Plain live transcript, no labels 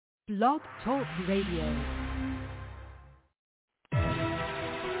Blog Talk Radio.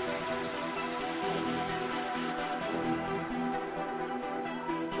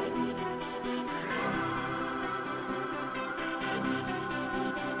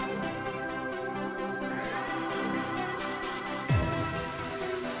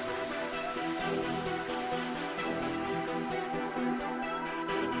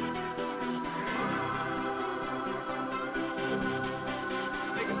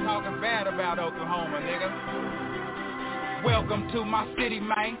 Welcome to my city,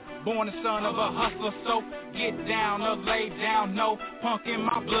 man. Born the son of a hustler, so get down or lay down. No punk in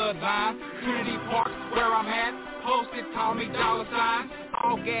my bloodline. Trinity Park, where I'm at. Posted, call me dollar sign.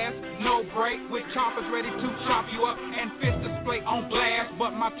 All gas, no break. With choppers ready to chop you up and fist display on blast.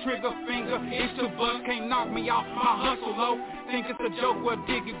 But my trigger finger is too bust. Can't knock me off my hustle low. Think it's a joke, well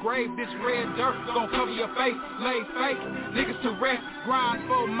dig your grave. This red dirt gon' cover your face. Lay fake, niggas to rest. Grind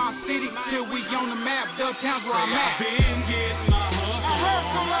for my city till we on the map. Dub Town's where I'm at. I've been getting my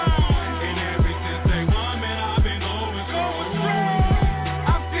hustle on. And ever since day one, man, I've been going strong.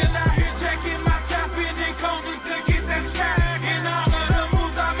 I'm still out here checking my top in and combing to get that strap. And all of the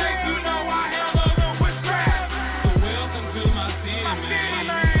moves I make, you know I handle them with strap. So welcome to my city,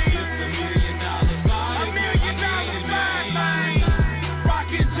 man. It's $1 million spot. $1 million spot, man.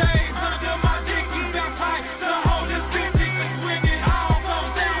 Rockin' J's under my dickies, belt tight to hold this 50. Cause when it all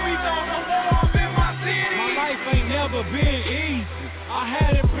goes down, we don't know more up in my city. My life ain't never been easy. I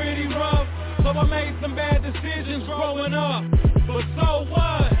had it pretty rough, so I made some bad decisions growing up. But so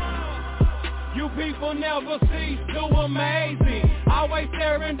what? You people never cease to amaze me. Always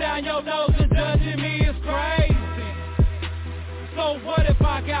staring down your nose and judging me is crazy. So what if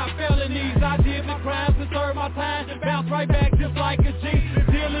I got felonies? I did the crimes and served my time. Bounce right back just like a G.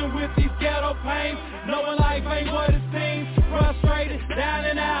 Dealing with these ghetto pains, knowing life ain't what it seems. Frustrated, down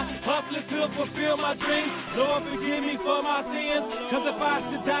and out, hustling to fulfill my dreams. Lord, forgive me for my sins, cause if I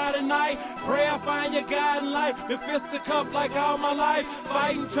should die tonight, pray I find your God in life. Been fisticuffed like all my life,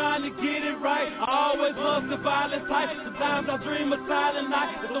 fighting, trying to get it right. I always love the violent type. Sometimes I dream of silent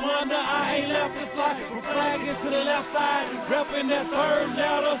night. It's a wonder I ain't left this life. From flagging to the left side, repping that third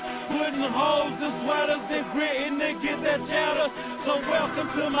letter, putting holes in sweaters and gritting to get that cheddar. So welcome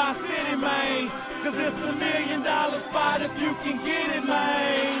to my city, man, cause it's $1 million spot if you can get it,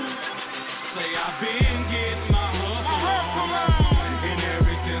 man. Say I've been getting my hustle on. And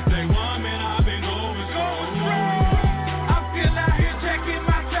ever since day one, man, I've been going strong. I'm still out here checking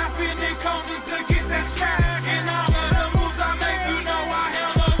my top in and combing to get that strap. And all of the moves I make, you know I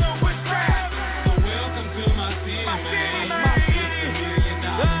handle them with strap. So welcome to my city, man. It's $1 million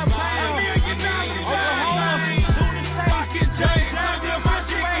spot. $1 million spot. Rockin' J's under my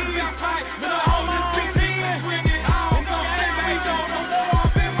dickies, belt tight to hold this 50. When it all goes down, we don't know more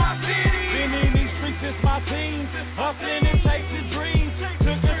up in my city. Been in these streets since my teens, hustling and chasing dreams.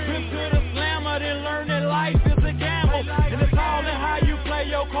 Took a trip to the slammer, then learned that life is a gamble. And it's all in how you play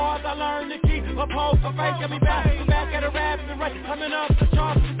your cards. I learned to keep a poker face. Got me back at a rapid rate. Coming up the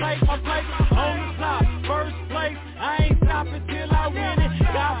charts to take my place on the top, first place. I ain't stopping till I win it.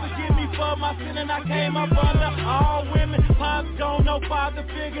 God forgive me for my sin, and I came up under all women. Pops don't know father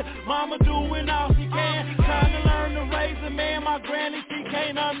figure. Mama doing all she can, trying to learn to raise a man. My granny, she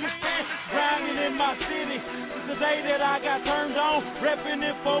can't understand. Grinding in my city since the day that I got turned on. Repping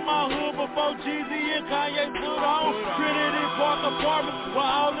it for my hood before Jeezy and Kanye put on. Trinity Park Apartments where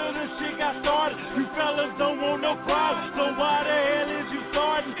all of this shit got started. You fellas don't want no problem, so why the hell is you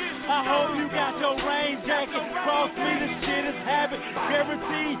starting? I hope you got your rain jacket. Cross me, this shit is habit.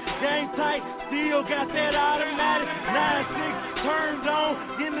 Guaranteed, game tight, still got that automatic. 9-6 turned on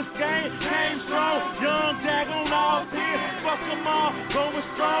in this game, came strong. Young Jack on all 10, fuck them all, going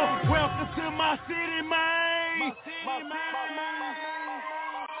strong. Welcome to my city, man.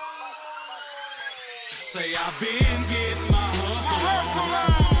 Say I've been getting my hustle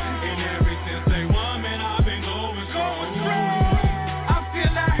on. And ever since day one, man, I've been going strong. I'm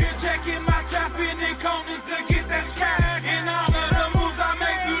still out here checking my top in and combing to get that strap. And all of the moves I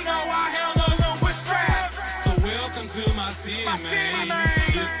make, you know I handle them with strap. So welcome to my city, man.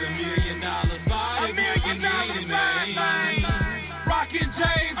 It's $1 million spot if you can get it, man. Rockin'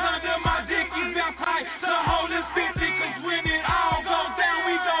 J's under my dickies, belt tight to hold this 50. Cause when it all goes down,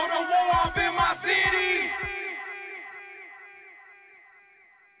 we go to war up in my city.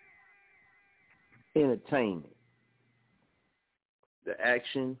 Entertainment. The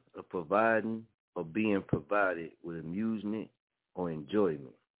action of providing or being provided with amusement or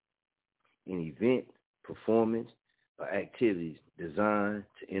enjoyment. An event, performance, or activities designed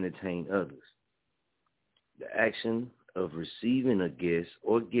to entertain others. The action of receiving a guest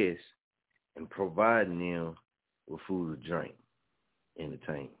or guests and providing them with food or drink.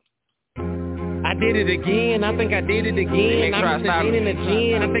 Entertainment. I did it again, I think I did it again. I'm just in the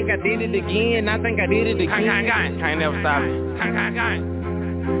gym, I think I did it again. I think I did it again. Can't never stop it.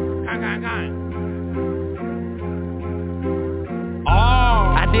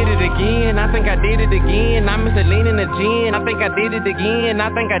 I did it again, I think I did it again. I'm Mr. Lean in the gym, I think I did it again.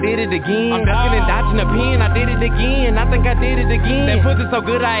 I think I did it again. I'm ducking and dodging the pin, I did it again. I think I did it again. That pussy so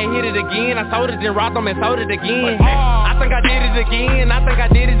good I ain't hit it again. I sold it and robbed them and sold it again. I think I did it again, I think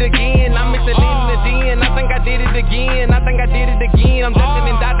I did it again. I'm Mr. Lean in the gym, I think I did it again. I think I did it again. I'm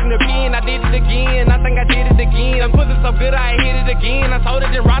ducking and dodging the pin, I did it again. I think I did it again. That pussy so good I ain't hit it again. I sold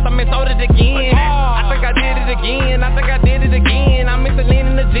it and robbed them and sold it again. I think I did it again, I think I did it again. I'm Mr. Lean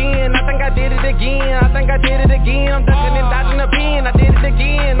in the gym, I think I did it again. I think I did it again. I'm ducking and dodging the pin, I did it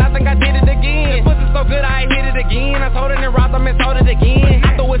again. I think I did it again. Pussy so good I ain't hit it again. I sold it and robbed them and sold it again.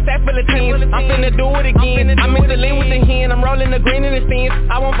 I threw a sack full of teams, I'm finna do it again. I'm Mr. Lean with the hen, I'm rolling the green in the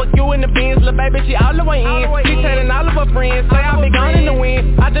stands. I won't fuck you in the bins, lil' baby, she all the way in. She telling all of her friends, say I be gone in the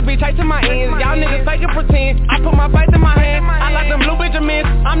wind. I just be chasing my ends, y'all niggas fake and pretend. I put my faith in my hand, I like them blue Benjamins.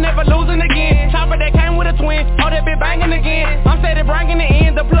 I'm never losing again. Chopper that came with a twin, oh that bitch banging again. I'm steady bringing it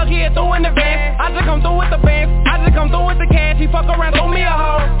in, the plug here through in the van. I just come through with the bands, I just come through with the cash. He fuck around, throw me a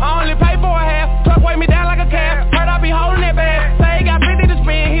hoe, I only pay for a half. Truck weigh me down like a cab, heard I be holding that bag. Say he got 50 to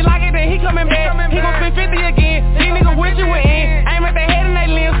spend, he like it then he coming back. He gon' spend 50 again, these niggas wish you would end. Aim at their head and they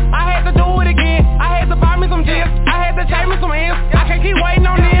limbs, I had to do it again. I had to buy me some gems, I had to chase me some M's. I can't keep waiting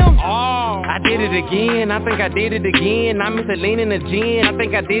on them. I did it again, I think I did it again. I'm Mr. Lean in the gym, I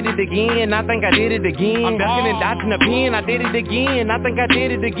think I did it again. I think I did it again. I'm ducking and dodging the pin, I did it again. I think I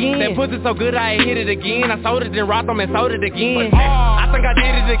did it again. That pussy so good I ain't hit it again. I sold it and robbed them and sold it again. I think I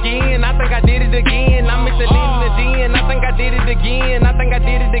did it again, I think I did it again. I'm Mr. Lean in the gym, I think I did it again. I think I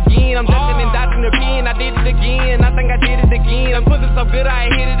did it again. I'm ducking and dodging the pin, I did it again. I think I did it again. That pussy so good I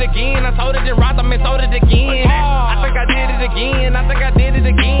ain't hit it again. I sold it and robbed them and sold it again. I think I did it again, I think I did it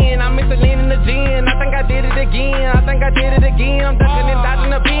again. I'm Mr. Lean in the gym, I think I did it again. I think I did it again. I'm ducking and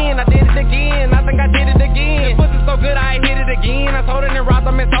dodging the pin, I did it again. I think I did it again. Pussy so good I ain't hit it again. I sold it and robbed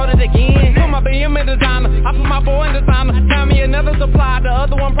them and sold it again. Put my BM in designer, I put my boy in designer. Found me another supply, the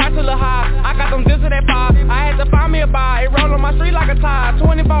other one price a little high. I got them discs at 5, I had to find me a buy. It roll on my street like a tide,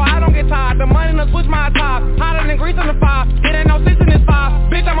 24 I don't get tired. The money done switch my top, hotter than grease on the fire. It ain't no sense in this fire,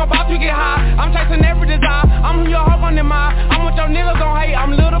 bitch I'm about to get high. I'm chasing every desire, I'm your hope on the mind. I'm what your niggas gon' hate,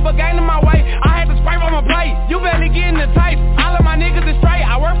 I'm little but gaining my weight. I had to spray on my plate, you barely getting the tape. All of my niggas is straight,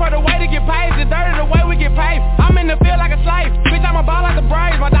 I work for the way to get paid. The dirty the way we get paid, I'm in the field like a slave. Bitch I'm about like the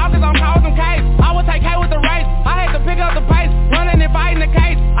Braves, my dog is on call with them K's. I would take K with the race, I had to pick up the pace. Running and fighting the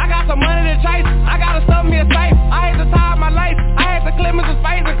case, I got some money to chase. I gotta stuff me a safe, I had to tie up my lace. I had to clip me some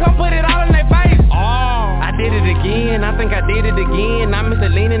space and come put it all in their face. I did it again, I think I did it again. I'm Mr.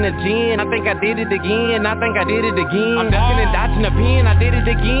 Lean in the gym, I think I did it again. I think I did it again. I'm ducking and dodging the pin, I did it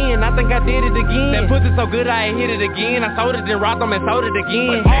again. I think I did it again. That pussy so good I ain't hit it again. I sold it and robbed them and sold it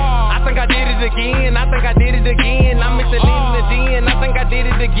again. I think I did it again, I think I did it again. I'm Mr. Lean in the gym, I think I did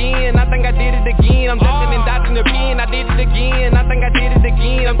it again. I think I did it again. I'm ducking and dodging the pin, I did it again. I think I did it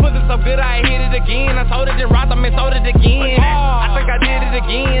again. That pussy so good I ain't hit it again. I sold it and robbed them and sold it again. I think I did it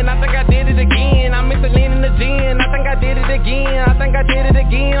again, I think I did it again. I'm Mr. Lean in the gym, I think I did it again. I think I did it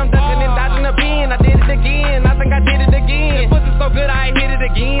again. I'm ducking and dodging the pin, I did it again. I think I did it again. That pussy so good I ain't hit it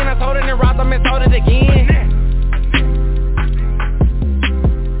again. I sold it and robbed them and sold it again.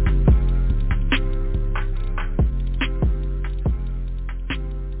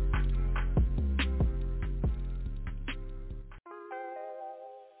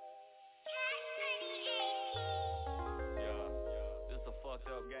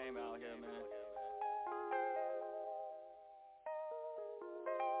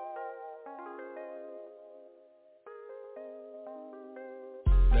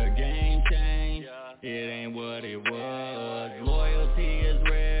 The game changed, it ain't what it was. Loyalty is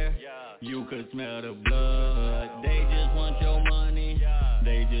rare, you could smell the blood. They just want your money,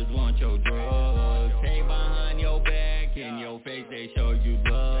 they just want your drugs. Hey, behind your back, in your face they show you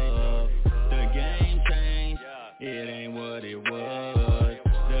love. The game changed, it ain't what it was.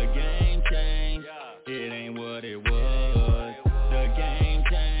 The game changed, it ain't what it was. The game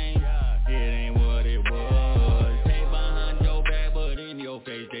changed, it ain't what it was. Hey, behind your back, but in your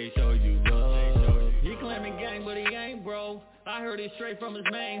face they show you love. He claiming gang, but he ain't, bro. I heard it straight from his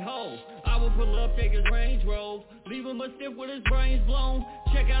main hoe. I would pull up, take his Range Rover, leave him a stiff with his brains blown.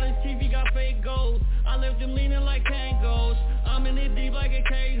 Check out his TV, got fake gold. I left him leaning like tangos. I'm in it deep like a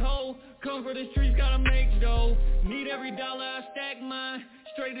K-hole. Come for the streets, gotta make dough. Need every dollar, I stack mine.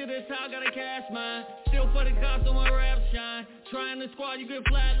 Straight to the top, gotta cash mine. Still for the cops on my rap shine. Trying to squad, you get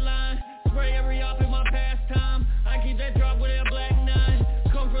flatline. Spray every op in my pastime. I keep that drop with that black 9.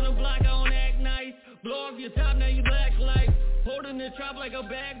 Come from the block, I don't act nice. Blow off your top, now you black light. Holding the chop like a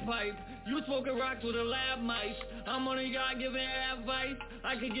bagpipe. You smoking rocks with a lab mice. I'm on a yacht giving advice.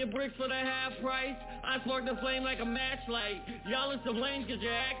 I could get bricks for the half price. I spark the flame like a matchlight. Y'all is to blame cause you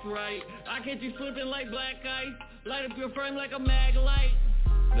act right. I catch you slipping like black ice. Light up your frame like a mag light.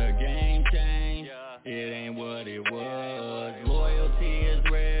 The game changed, it ain't what it was. Loyalty is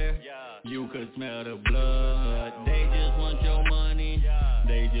rare, you could smell the blood. They just want your money,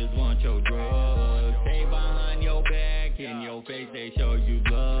 they just want your drugs. Stay behind your back, in your face they show you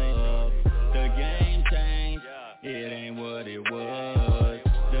love. The game changed, it ain't what it was.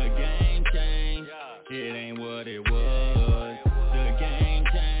 The game changed, it ain't what it was. The game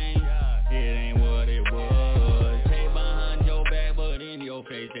changed, it ain't what it was. Stay behind your back, but in your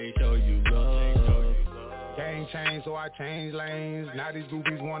face they show you love. Gang change, so I change lanes. Now these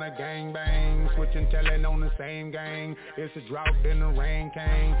groupies wanna gang bang. Switching, telling on the same gang. It's a drought, then the rain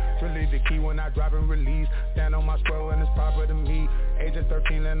came. Really the key when I drop and release. Stand on my square when it's proper to me. Age of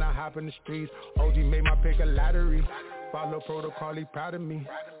 13 and I hop in the streets. OG made my pick a lottery. Follow protocol, he proud of me.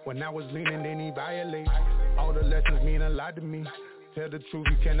 When I was leaning, then he violate. All the lessons mean a lot to me. Tell the truth,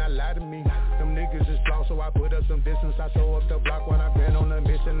 you cannot lie to me. Them niggas is flawed, so I put up some distance. I show up the block when I've been on a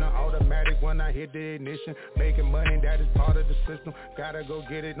mission. The automatic when I hit the ignition. Making money, that is part of the system. Gotta go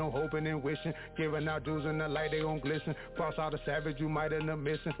get it, no hoping and wishing. Giving out jewels in the light, they gon' glisten. Cross out a savage, you might end up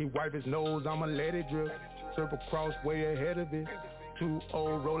missing. He wipe his nose, I'ma let it drip. Triple cross, way ahead of it. Too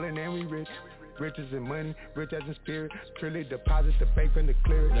old, rolling and we rich. Riches and money, rich as in spirit. Truly deposit the bank and the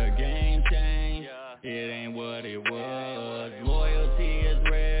clear. The game changed, it ain't what it was. Loyalty is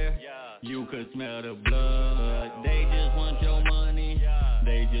rare, you could smell the blood. They just want your money,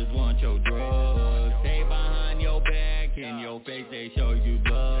 they just want your drugs. Stay behind your back, in your face they show you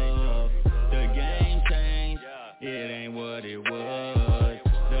love. The game changed, it ain't what it was.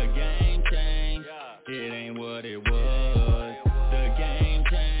 The game changed, it ain't what it was. The game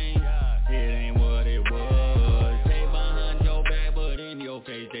changed, it ain't what it was. Stay behind your back, but in your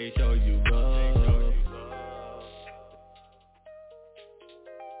face they show you love.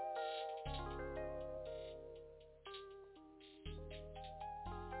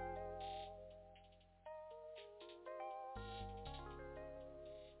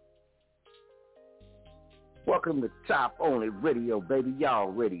 Welcome to Top Only Radio, baby. Y'all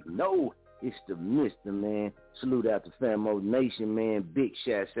already know it's the Mr. Man. Salute out to Famo Nation, man. Big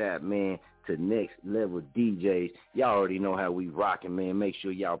shouts out, man, to Next Level DJs. Y'all already know how we rocking, man. Make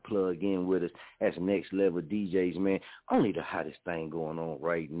sure y'all plug in with us. That's Next Level DJs, man. Only the hottest thing going on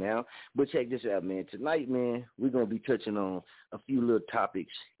right now. But check this out, man. Tonight, man, we're going to be touching on a few little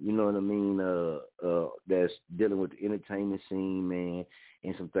topics, you know what I mean, that's dealing with the entertainment scene, man,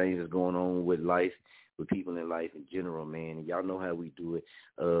 and some things that's going on with life, with people in life in general, man. And y'all know how we do it.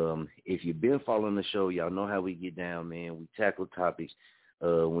 If you've been following the show, y'all know how we get down, man. We tackle topics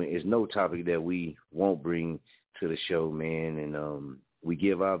when there's no topic that we won't bring to the show, man. And we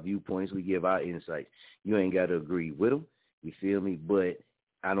give our viewpoints, we give our insights. You ain't got to agree with them, you feel me? But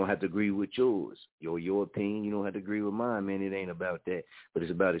I don't have to agree with yours. Your opinion, you don't have to agree with mine, man. It ain't about that. But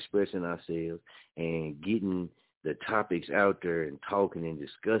it's about expressing ourselves and getting the topics out there and talking and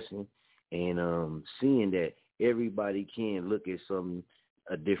discussing and seeing that everybody can look at something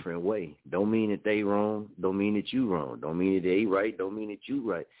a different way. Don't mean that they wrong. Don't mean that you wrong. Don't mean that they right. Don't mean that you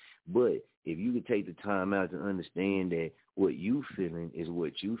right. But if you could take the time out to understand that what you feeling is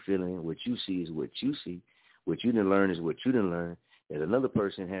what you feeling, what you see is what you see, what you done learn is what you done learn, that another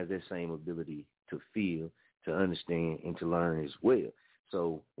person has that same ability to feel, to understand, and to learn as well.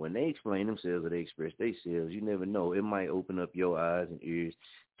 So when they explain themselves or they express themselves, you never know. It might open up your eyes and ears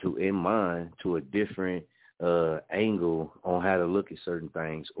and mind to a different angle on how to look at certain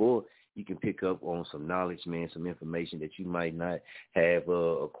things. Or you can pick up on some knowledge, man, some information that you might not have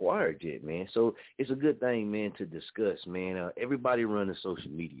acquired yet, man. So it's a good thing, man, to discuss, man. Everybody running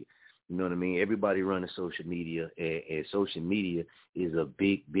social media. You know what I mean? Everybody running social media, and social media is a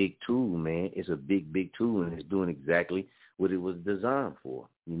big, big tool, man. It's a big, big tool, and it's doing exactly what it was designed for.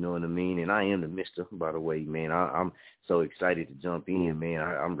 You know what I mean? And I am the mister, by the way, man. I'm so excited to jump in, man.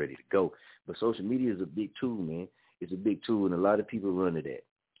 I'm ready to go. But social media is a big tool, man. It's a big tool, and a lot of people run to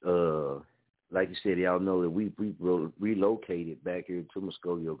that. Like you said, y'all know that we relocated back here to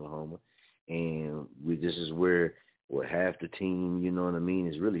Muskogee, Oklahoma, and this is where half the team, you know what I mean,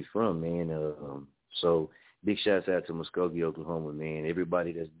 is really from, man. So Big shouts out to Muskogee, Oklahoma, man.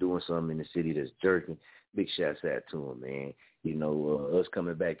 Everybody that's doing something in the city that's jerking, big shouts out to them, man. You know, us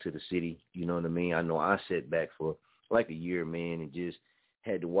coming back to the city, you know what I mean? I know I sat back for like a year, man, and just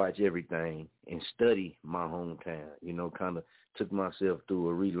had to watch everything and study my hometown, you know, kind of took myself through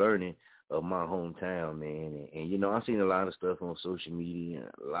a relearning of my hometown, man. And, you know, I've seen a lot of stuff on social media,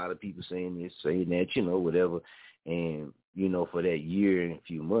 a lot of people saying this, saying that, you know, whatever. And, you know, for that year and a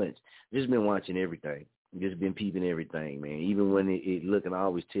few months, just been watching everything, just been peeping everything, man. Even when it look, and I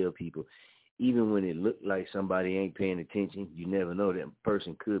always tell people, even when it looked like somebody ain't paying attention, you never know that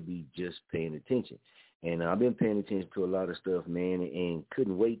person could be just paying attention. And I've been paying attention to a lot of stuff, man, and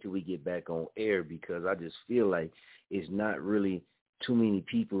couldn't wait till we get back on air because I just feel like it's not really too many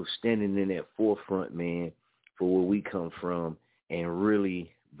people standing in that forefront, man, for where we come from and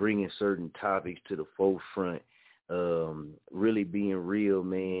really bringing certain topics to the forefront, really being real,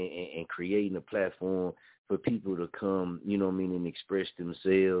 man, and creating a platform for people to come, you know what I mean, and express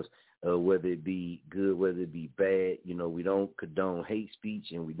themselves, whether it be good, whether it be bad. You know, we don't condone hate speech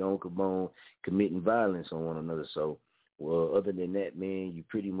and we don't condone committing violence on one another. So, well, other than that, man, you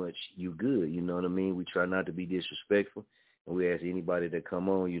good. You know what I mean? We try not to be disrespectful. And we ask anybody that come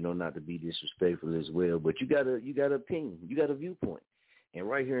on, you know, not to be disrespectful as well. But you got an opinion. You got a viewpoint. And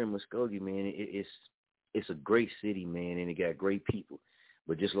right here in Muskogee, man, it's a great city, man, and it got great people.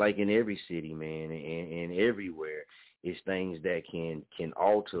 But just like in every city, man, and everywhere, it's things that can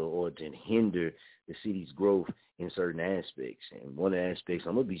alter or can hinder the city's growth in certain aspects. And one of the aspects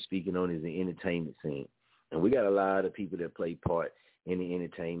I'm going to be speaking on is the entertainment scene. And we got a lot of people that play part in the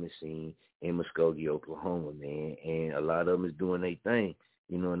entertainment scene in Muskogee, Oklahoma, man. And a lot of them is doing their thing,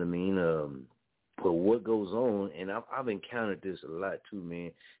 you know what I mean? But what goes on, and I've encountered this a lot too, man,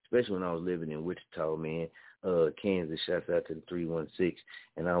 especially when I was living in Wichita, man, Kansas, shouts out to the 316,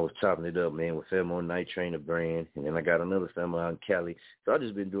 and I was chopping it up, man, with Femo Night Trainer brand, and then I got another family out in Cali. So I've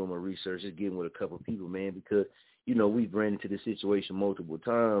just been doing my research, just getting with a couple of people, man, because, you know, we've ran into this situation multiple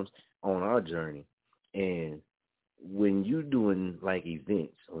times on our journey. And when you're doing, like,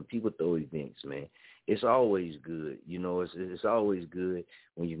 events, when people throw events, man, it's always good. You know, it's always good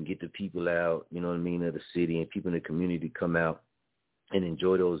when you can get the people out, you know what I mean, of the city and people in the community come out and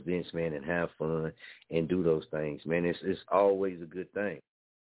enjoy those events, man, and have fun and do those things, man. It's always a good thing.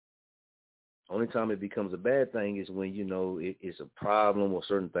 Only time it becomes a bad thing is when, you know, it's a problem or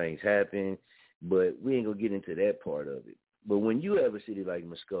certain things happen, but we ain't going to get into that part of it. But when you have a city like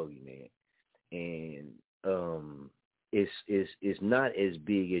Muskogee, man, and it's not as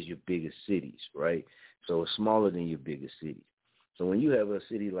big as your biggest cities, right? So it's smaller than your biggest cities. So when you have a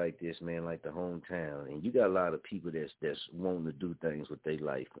city like this, man, like the hometown, and you got a lot of people that's wanting to do things with their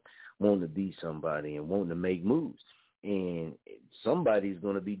life, wanting to be somebody and wanting to make moves, and somebody's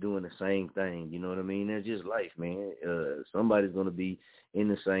going to be doing the same thing, you know what I mean? That's just life, man. Somebody's going to be in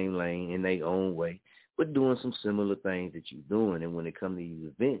the same lane in their own way, but doing some similar things that you're doing. And when it comes to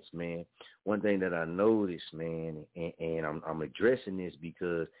these events, man, one thing that I noticed, man, and I'm addressing this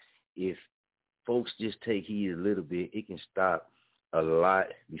because if folks just take heed a little bit, it can stop a lot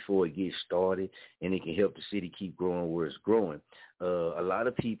before it gets started, and it can help the city keep growing where it's growing. A lot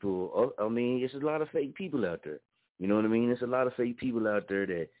of people, I mean, it's a lot of fake people out there. You know what I mean? There's a lot of fake people out there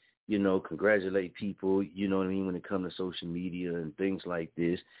that, you know, congratulate people, you know what I mean, when it comes to social media and things like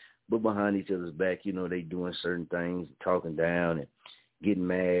this. But behind each other's back, you know, they doing certain things, talking down and getting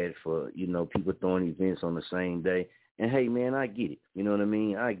mad for, you know, people throwing events on the same day. And, hey, man, I get it. You know what I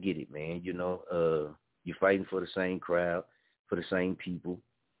mean? I get it, man. You know, you're fighting for the same crowd, for the same people.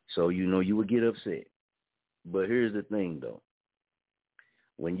 So, you know, you would get upset. But here's the thing, though.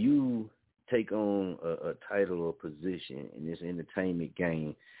 When you take on a title or position in this entertainment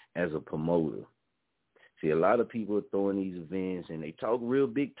game as a promoter, see, a lot of people are throwing these events and they talk real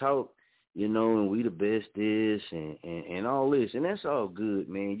big talk, you know, and we the best this and all this. And that's all good,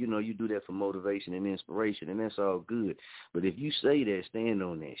 man. You know, you do that for motivation and inspiration, and that's all good. But if you say that, stand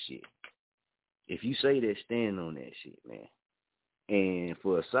on that shit. If you say that, stand on that shit, man. And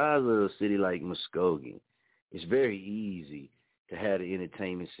for a size of a city like Muskogee, it's very easy to have the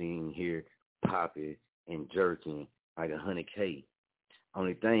entertainment scene here popping and jerking like 100K.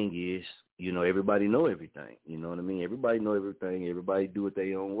 Only thing is, you know, everybody know everything. You know what I mean? Everybody know everything. Everybody do it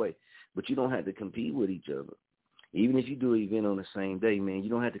their own way. But you don't have to compete with each other. Even if you do an event on the same day, man, you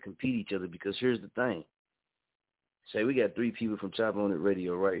don't have to compete each other because here's the thing. Say we got 3 people from Chop On It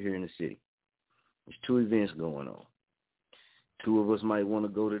Radio right here in the city. There's 2 events going on. 2 of us might want to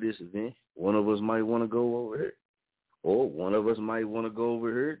go to this event. 1 of us might want to go over here. Or 1 of us might want to go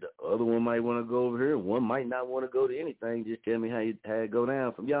over here. The other one might want to go over here. 1 might not want to go to anything. Just tell me how it go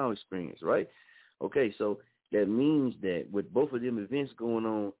down from y'all experience, right? Okay, so that means that with both of them events going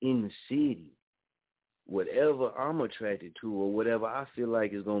on in the city, whatever I'm attracted to or whatever I feel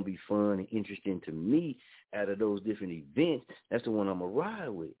like is going to be fun and interesting to me out of those different events, that's the one I'm going to ride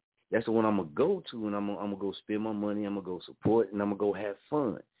with. That's the one I'm going to go to, and I'm going to go spend my money, I'm going to go support, and I'm going to go have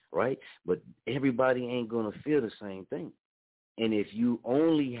fun, right? But everybody ain't going to feel the same thing. And if you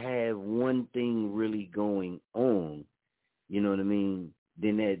only have one thing really going on, you know what I mean,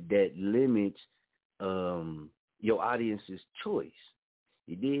 then that limits your audience's choice.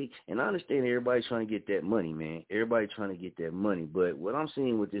 You dig? And I understand everybody's trying to get that money, man. Everybody trying to get that money. But what I'm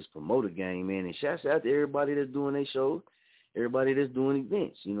seeing with this promoter game, man, and shouts out to everybody that's doing their shows, everybody that's doing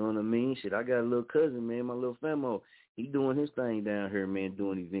events, you know what I mean? Shit, I got a little cousin, man, my little famo. He doing his thing down here, man,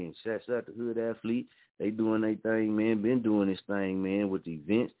 doing events. Shouts out to Hood Athlete. They doing their thing, man, been doing this thing, man, with the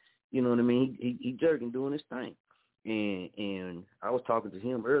events. You know what I mean? He jerking, doing his thing. And I was talking to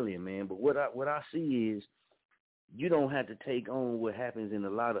him earlier, man, but what I see is, you don't have to take on what happens in a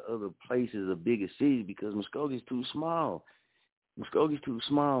lot of other places or bigger cities because Muskoge's too small. Muskoge's too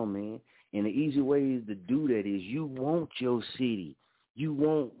small, man. And the easy way is to do that is you want your city, you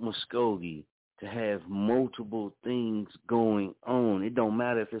want Muskogee to have multiple things going on. It don't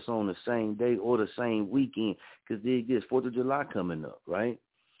matter if it's on the same day or the same weekend because there's 4th of July coming up, right?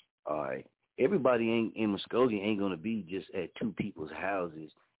 All right. Everybody in Muskogee ain't going to be just at two people's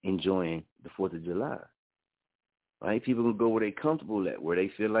houses enjoying the 4th of July. Right? People going to go where they're comfortable at, where they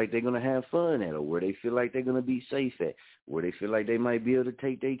feel like they're going to have fun at, or where they feel like they're going to be safe at, where they feel like they might be able to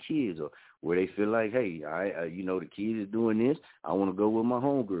take their kids, or where they feel like, hey, the kid is doing this. I want to go with my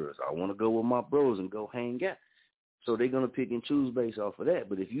homegirls. I want to go with my bros and go hang out. So they're going to pick and choose based off of that.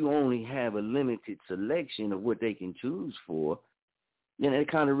 But if you only have a limited selection of what they can choose for, then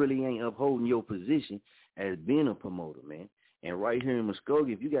it kind of really ain't upholding your position as being a promoter, man. And right here in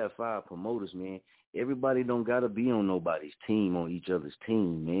Muskogee, if you got 5 promoters, man, everybody don't got to be on nobody's team, on each other's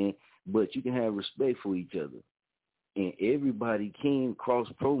team, man. But you can have respect for each other. And everybody can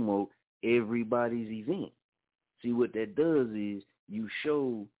cross-promote everybody's event. See, what that does is you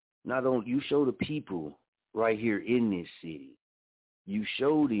show the people right here in this city, you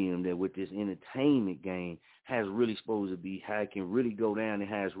show them that what this entertainment game has really supposed to be, how it can really go down and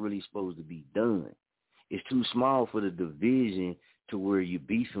how it's really supposed to be done. It's too small for the division to where you're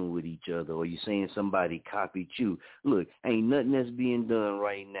beefing with each other or you're saying somebody copied you. Look, ain't nothing that's being done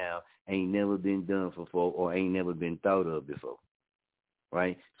right now ain't never been done before or ain't never been thought of before,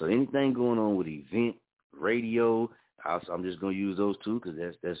 right? So anything going on with event, radio, I'm just going to use those two because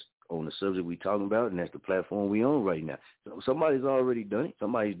that's on the subject we talking about, and that's the platform we on right now. So somebody's already done it.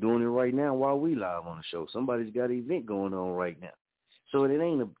 Somebody's doing it right now while we live on the show. Somebody's got an event going on right now. So it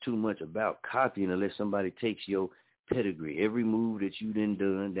ain't too much about copying unless somebody takes your pedigree, every move that you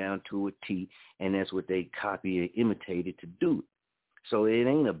done down to a T, and that's what they copy and imitated to do. So it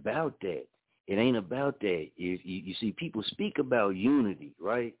ain't about that. It ain't about that. You see, people speak about unity,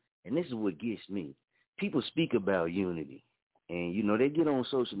 right? And this is what gets me. People speak about unity. And, they get on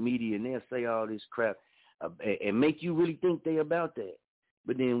social media and they'll say all this crap and make you really think they about that.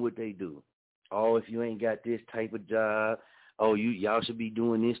 But then what they do, if you ain't got this type of job, y'all should be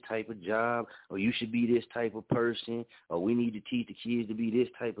doing this type of job, or you should be this type of person, or we need to teach the kids to be this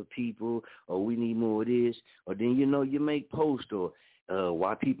type of people, or we need more of this, or then, you make posts, or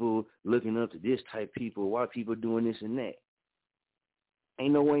why people looking up to this type of people, why people doing this and that.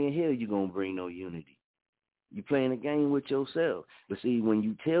 Ain't no way in hell you going to bring no unity. You playing a game with yourself. But see, when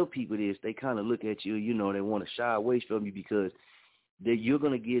you tell people this, they kind of look at you, they want to shy away from you because you're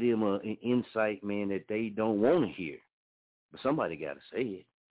going to give them an insight, man, that they don't want to hear. But somebody got to say it.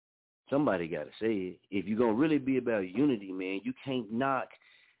 Somebody got to say it. If you're going to really be about unity, man, you can't knock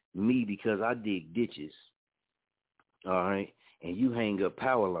me because I dig ditches, all right, and you hang up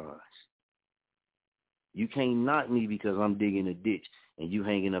power lines. You can't knock me because I'm digging a ditch and you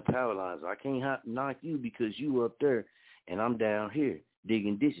hanging up power lines. I can't knock you because you up there and I'm down here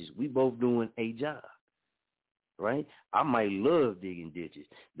digging ditches. We both doing a job, right? I might love digging ditches.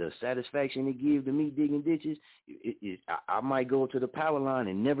 The satisfaction it gives to me digging ditches, I might go to the power line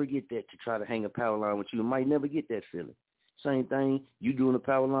and never get that to try to hang a power line with you. I might never get that feeling. Same thing, you doing a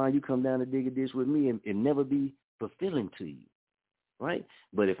power line, you come down to dig a ditch with me and it never be fulfilling to you, right?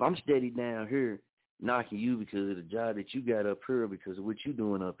 But if I'm steady down here knocking you because of the job that you got up here, because of what you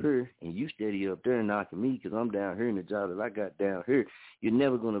doing up here, and you steady up there knocking me because I'm down here in the job that I got down here, you're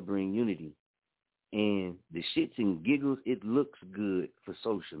never going to bring unity. And the shits and giggles, it looks good for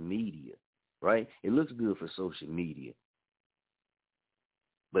social media, right? It looks good for social media.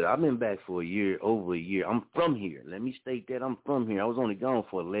 But I've been back for over a year. I'm from here. Let me state that I'm from here. I was only gone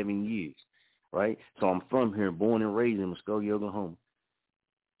for 11 years. right? So I'm from here, born and raised in Muskogee, Oklahoma.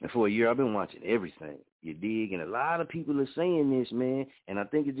 And for a year, I've been watching everything, you dig? And a lot of people are saying this, man, and I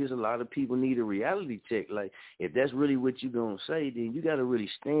think it's just a lot of people need a reality check. Like, if that's really what you're going to say, then you got to really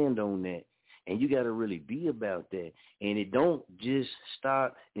stand on that, and you got to really be about that. And it don't just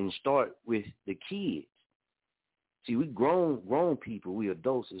stop and start with the kids. See, we grown people, we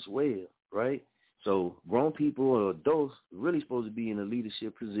adults as well, right? So grown people or adults really supposed to be in a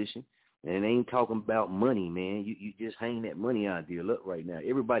leadership position. And they ain't talking about money, man. You just hang that money idea up right now.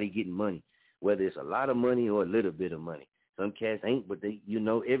 Everybody getting money, whether it's a lot of money or a little bit of money. Some cats ain't, but they,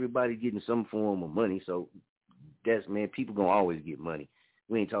 everybody getting some form of money. So that's, man, people gonna always get money.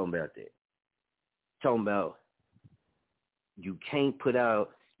 We ain't talking about that. Talking about you can't put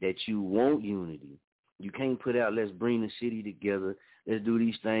out that you want unity. You can't put out, let's bring the city together. Let's do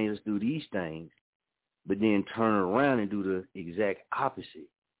these things. But then turn around and do the exact opposite.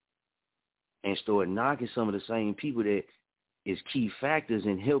 And start knocking some of the same people that is key factors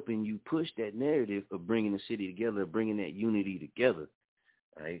in helping you push that narrative of bringing the city together, bringing that unity together,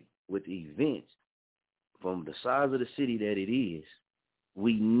 right, with the events. From the size of the city that it is,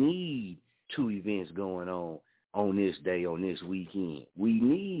 we need 2 events going on this day, on this weekend. We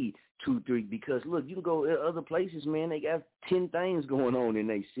need 2, 3, because, look, you can go to other places, man, they got 10 things going on in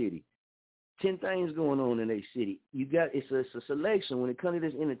their city. 10 things going on in their city. It's a selection. When it comes to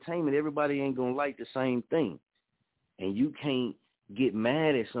this entertainment, everybody ain't going to like the same thing. And you can't get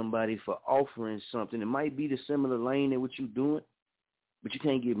mad at somebody for offering something. It might be the similar lane in what you're doing, but you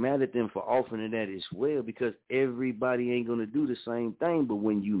can't get mad at them for offering that as well, because everybody ain't going to do the same thing. But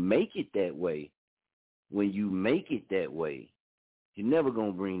when you make it that way, you're never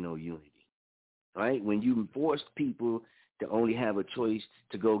going to bring no unity, right? When you force people to only have a choice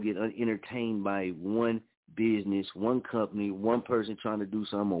to go get entertained by one business, one company, one person trying to do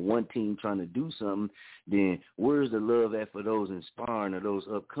something, or one team trying to do something, then where's the love at for those inspiring or those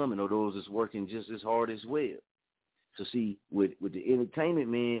upcoming or those that's working just as hard as well? So see, with the entertainment,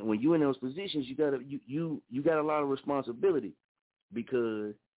 man, when you're in those positions, you got a lot of responsibility,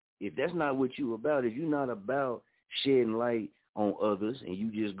 because if that's not what you're about, if you're not about shedding light on others and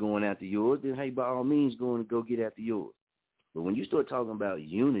you just going after yours, then hey, by all means, go get after yours. But when you start talking about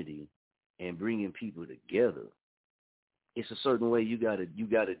unity and bringing people together, it's a certain way you gotta do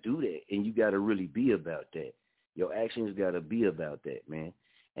that, and you gotta really be about that. Your actions gotta be about that, man.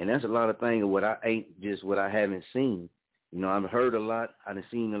 And that's a lot of things of what I haven't seen. I've heard a lot. I've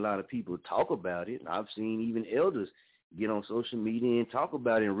seen a lot of people talk about it. I've seen even elders get on social media and talk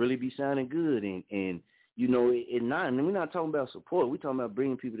about it and really be sounding good. And we're not talking about support. We're talking about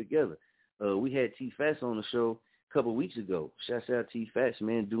bringing people together. We had T Fats on the show a couple of weeks ago. Shouts out T Fats,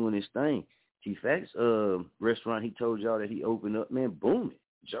 man, doing his thing. T Fats restaurant, he told y'all that he opened up, man, booming,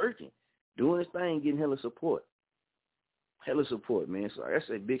 jerking, doing his thing, getting hella support, man. So I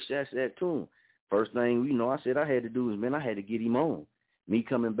say big shouts to that to him. First thing, I said I had to do is, man, I had to get him on. Me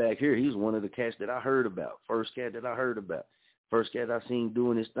coming back here, he was one of the cats that I heard about. First cat I seen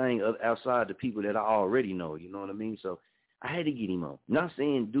doing his thing outside the people that I already know, you know what I mean? So I had to get him on. Not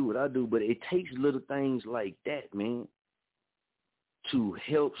saying do what I do, but it takes little things like that, man, to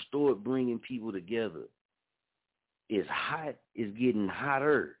help start bringing people together. It's hot. It's getting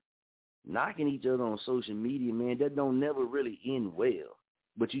hotter. Knocking each other on social media, man, that don't never really end well.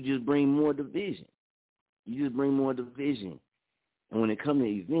 But you just bring more division. And when it comes to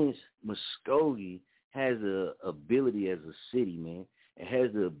events, Muskogee has the ability as a city, man. It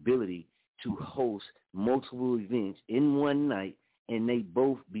has the ability to host multiple events in one night, and they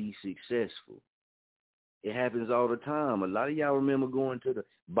both be successful. It happens all the time. A lot of y'all remember going to the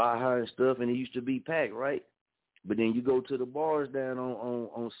Baja and stuff, and it used to be packed, right? But then you go to the bars down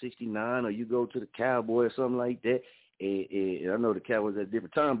on 69, or you go to the Cowboy or something like that, and I know the Cowboys at a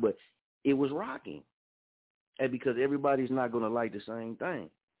different time, but it was rocking. And because everybody's not going to like the same thing.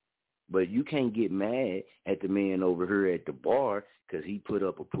 But you can't get mad at the man over here at the bar because he put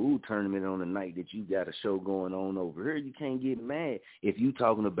up a pool tournament on the night that you got a show going on over here. You can't get mad if you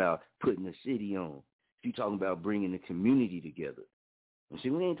talking about putting the city on. If you talking about bringing the community together. And see,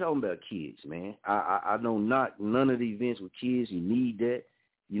 we ain't talking about kids, man. I don't knock none of the events with kids. You need that.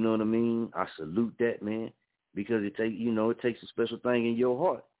 You know what I mean? I salute that, man, because it takes a special thing in your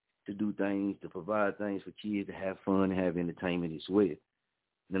heart to do things, to provide things for kids, to have fun, to have entertainment as well. You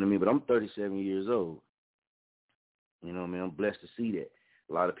know what I mean? But I'm 37 years old. You know what I mean? I'm blessed to see that.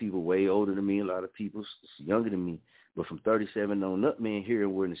 A lot of people way older than me, a lot of people younger than me. But from 37 on up, man, here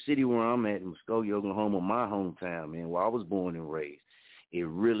we're in the city where I'm at in Muskogee, Oklahoma, my hometown, man, where I was born and raised. It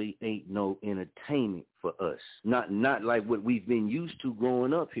really ain't no entertainment for us. Not like what we've been used to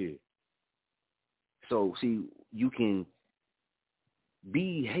growing up here. So, see, you can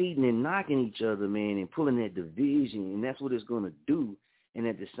be hating and knocking each other, man, and pulling that division, and that's what it's going to do. And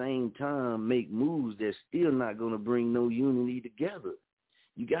at the same time, make moves that's still not going to bring no unity together.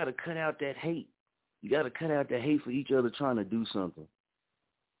 You got to cut out that hate. You got to cut out that hate for each other trying to do something.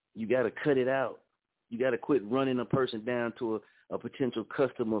 You got to cut it out. You got to quit running a person down to a potential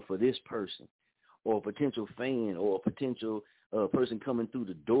customer for this person, or a potential fan, or a potential person coming through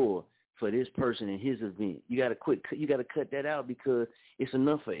the door for this person in his event. You got to quit. You got to cut that out, because it's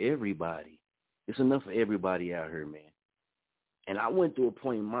enough for everybody. It's enough for everybody out here, man. And I went through a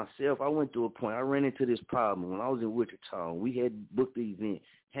point myself. I ran into this problem when I was in Wichita. We had booked the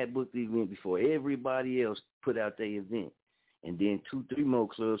event before everybody else put out their event. And then 2-3 more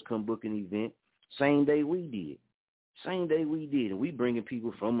clubs come book an event. Same day we did. And we bringing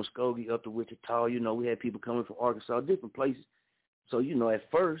people from Muskogee up to Wichita. You know, we had people coming from Arkansas, different places. So, you know, at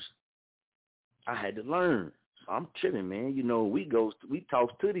first, I had to learn. So I'm tripping, man. You know, we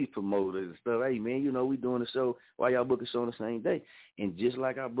talk to these promoters and stuff. Hey, man, you know, we doing a show. Why y'all book a show on the same day? And just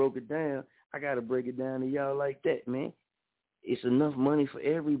like I broke it down, I got to break it down to y'all like that, man. It's enough money for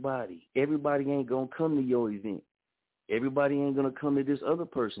everybody. Everybody ain't going to come to your event. Everybody ain't going to come to this other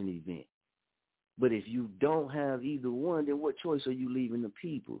person's event. But if you don't have either one, then what choice are you leaving the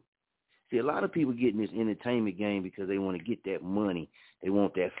people? See, a lot of people get in this entertainment game because they want to get that money. They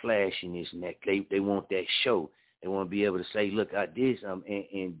want that flashiness, and that they want that show. They want to be able to say, look, I did something.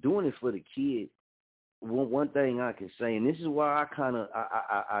 And doing it for the kids, one thing I can say, and this is why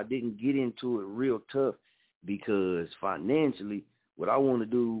I didn't get into it real tough, because financially, what I want to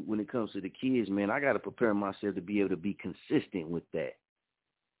do when it comes to the kids, man, I got to prepare myself to be able to be consistent with that.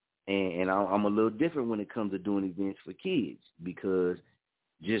 And I'm a little different when it comes to doing events for kids, because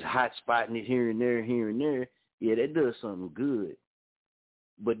just hot spotting it here and there, yeah, that does something good.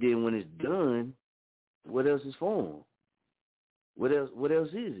 But then when it's done, what else is for them? What else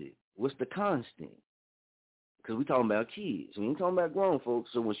is it? What's the constant? Because we're talking about kids. We ain't talking about grown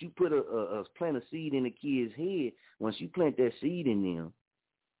folks. So once you put plant a seed in a kid's head, once you plant that seed in them,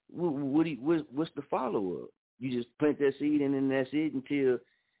 what's the follow-up? You just plant that seed and then that's it until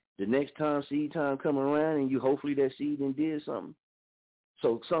the next time seed time come around, and you hopefully that seed then did something.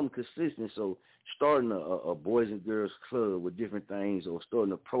 So something consistent. So starting a Boys and Girls Club with different things, or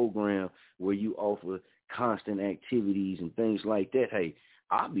starting a program where you offer constant activities and things like that. Hey,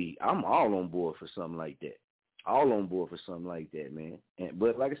 I'm all on board for something like that. Man.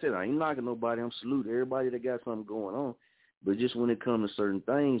 But like I said, I ain't knocking nobody. I'm saluting everybody that got something going on. But just when it comes to certain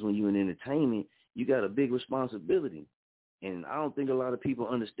things, when you're in entertainment, you got a big responsibility. And I don't think a lot of people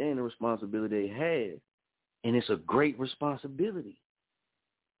understand the responsibility they have. And it's a great responsibility.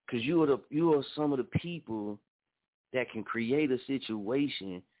 Because you are some of the people that can create a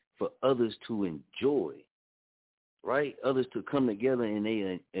situation for others to enjoy, right? Others to come together and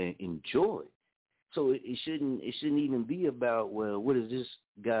they enjoy. So it shouldn't even be about, well, what is this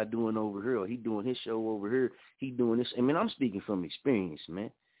guy doing over here? Or he doing his show over here. He doing this. I mean, I'm speaking from experience,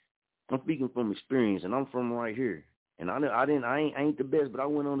 man. I'm speaking from experience, and I'm from right here. And I ain't the best, but I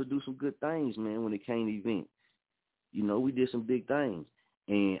went on to do some good things, man, when it came to events. You know, we did some big things.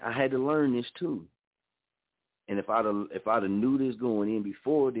 And I had to learn this too. And if I'd have knew this going in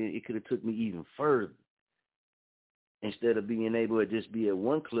before, then it could have took me even further. Instead of being able to just be at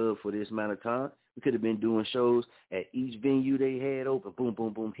one club for this amount of time, we could have been doing shows at each venue they had open, boom,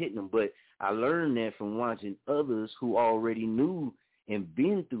 boom, boom, hitting them. But I learned that from watching others who already knew and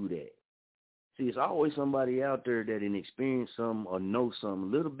been through that. See, it's always somebody out there that can experience something or know something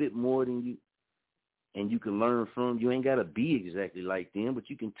a little bit more than you, and you can learn from. You ain't got to be exactly like them, but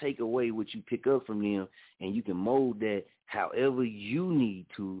you can take away what you pick up from them, and you can mold that however you need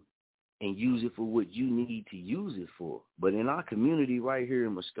to and use it for what you need to use it for. But in our community right here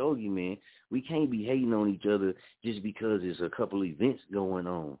in Muskogee, man, we can't be hating on each other just because there's a couple events going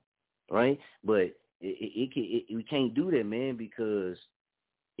on, right? But we can't do that, man, because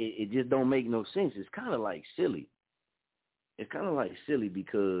it just don't make no sense. It's kind of like silly.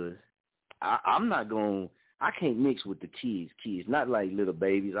 Because I can't mix with the kids, not like little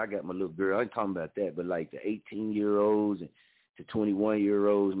babies. I got my little girl. I ain't talking about that, but like the 18-year-olds and the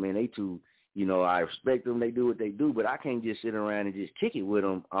 21-year-olds, man, they too, you know, I respect them. They do what they do, but I can't just sit around and just kick it with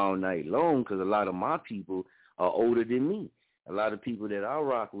them all night long, because a lot of my people are older than me. A lot of people that I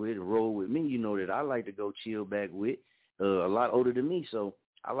rock with and roll with me, you know, that I like to go chill back with, a lot older than me. So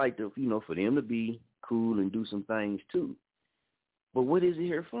I like to, you know, for them to be cool and do some things too. But what is it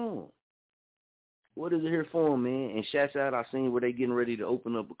here for? Man? And shouts out, I seen where they getting ready to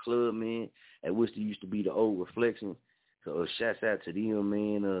open up a club, man, at which there used to be the old Reflection. So shouts out to them,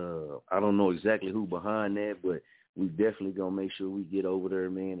 man. I don't know exactly who behind that, but we definitely gonna make sure we get over there,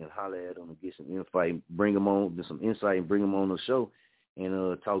 man, and holler at them and get some insight, bring them on, get some insight, and bring them on the show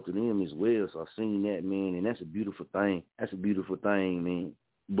and talk to them as well. So I've seen that, man, and that's a beautiful thing. That's a beautiful thing, man.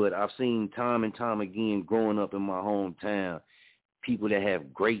 But I've seen time and time again, growing up in my hometown, people that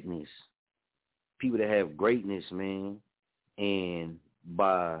have greatness, man, and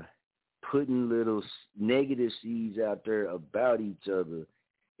by putting little negative seeds out there about each other,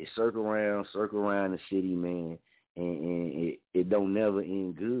 it circle around the city, man, and it don't never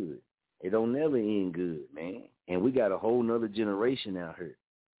end good. It don't never end good, man. And we got a whole nother generation out here.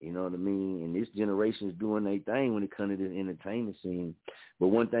 You know what I mean? And this generation is doing their thing when it comes to this entertainment scene. But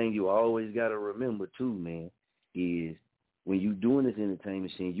one thing you always got to remember, too, man, is when you doing this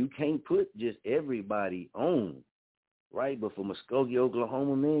entertainment scene, you can't put just everybody on, right? But for Muskogee,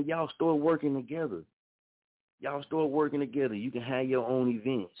 Oklahoma, man, y'all start working together. You can have your own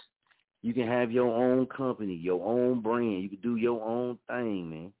events. You can have your own company, your own brand. You can do your own thing,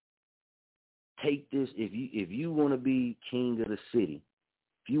 man. Take this, if you want to be king of the city,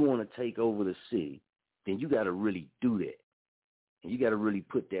 if you want to take over the city, then you got to really do that. And you got to really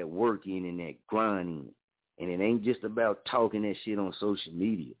put that work in and that grind in. And it ain't just about talking that shit on social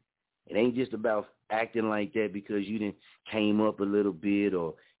media. It ain't just about acting like that because you done came up a little bit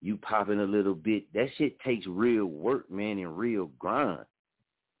or you popping a little bit. That shit takes real work, man, and real grind.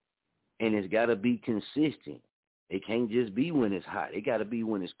 And it's got to be consistent. It can't just be when it's hot. It got to be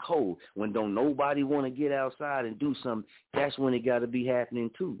when it's cold. When don't nobody want to get outside and do something, that's when it got to be happening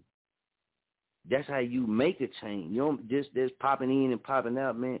too. That's how you make a change. You don't just popping in and popping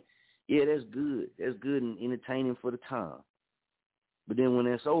out, man. Yeah, that's good. That's good and entertaining for the time. But then when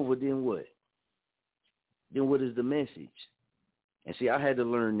that's over, then what? Then what is the message? And see, I had to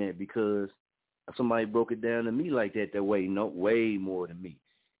learn that because somebody broke it down to me like that way, way more than me.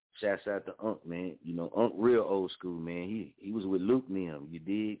 Shouts out to Unc, man. You know, Unc real old school, man. He was with Luke and them, you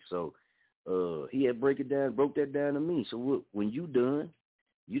dig? So he had broke that down to me. So when you done,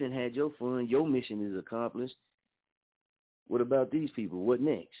 you done had your fun, your mission is accomplished. What about these people? What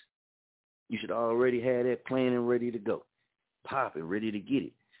next? You should already have that plan and ready to go. Pop it, ready to get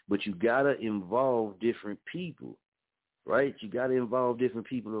it. But you got to involve different people, right? You got to involve different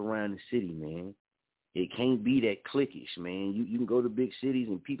people around the city, man. It can't be that cliquish, man. You can go to big cities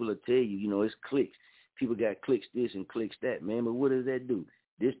and people will tell you, you know, it's cliques. People got cliques this and cliques that, man. But what does that do?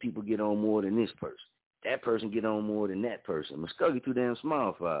 This people get on more than this person. That person get on more than that person. Muskogee too damn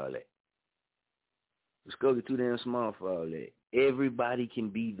small for all that. Muskogee too damn small for all that. Everybody can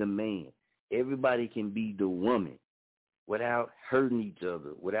be the man. Everybody can be the woman without hurting each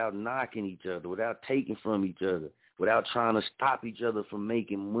other, without knocking each other, without taking from each other, without trying to stop each other from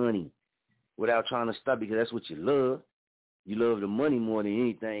making money. Without trying to stop, because that's what you love. You love the money more than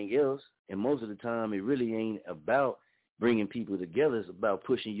anything else. And most of the time, it really ain't about bringing people together. It's about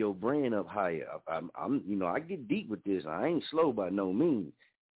pushing your brand up higher. I get deep with this. I ain't slow by no means.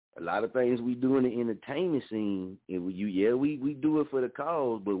 A lot of things we do in the entertainment scene, and we do it for the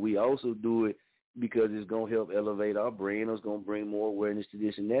cause, but we also do it because it's going to help elevate our brand. It's going to bring more awareness to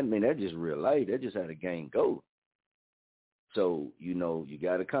this and that. Man, that's just real life. That's just how the game goes. So, you know, you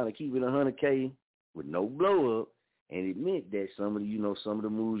got to kind of keep it 100K with no blow up and admit that some of the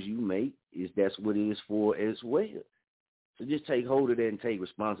moves you make that's what it is for as well. So just take hold of that and take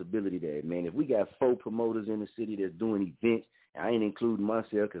responsibility there, man. If we got 4 promoters in the city that's doing events, I ain't including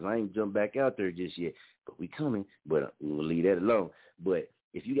myself because I ain't jumped back out there just yet, but we coming, but we'll leave that alone. But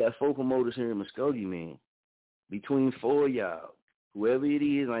if you got 4 promoters here in Muskogee, man, between 4 of y'all, whoever it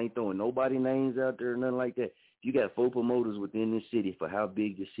is, I ain't throwing nobody names out there or nothing like that. You got 4 promoters within this city for how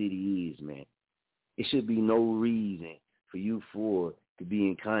big the city is, man. It should be no reason for you 4 to be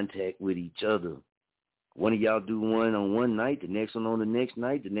in contact with each other. One of y'all do one on one night, the next one on the next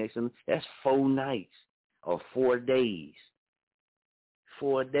night, the next one. That's 4 nights or 4 days.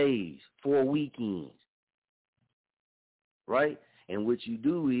 4 days, 4 weekends, right? And what you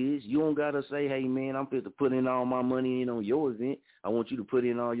do is you don't got to say, hey, man, I'm fit to put in all my money in on your event. I want you to put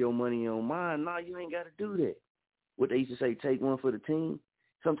in all your money on mine. No, you ain't got to do that. What they used to say, take one for the team.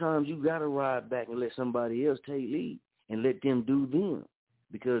 Sometimes you got to ride back and let somebody else take lead and let them do them.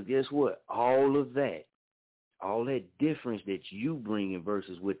 Because guess what? All that difference that you bringing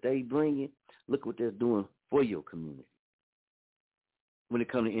versus what they bringing, look what they're doing for your community when it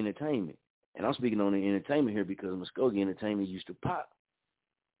comes to entertainment. And I'm speaking on the entertainment here because Muskogee entertainment used to pop.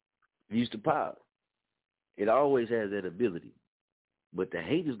 It used to pop. It always has that ability. But the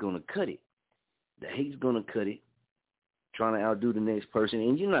hate is going to cut it. The hate's going to cut it, trying to outdo the next person,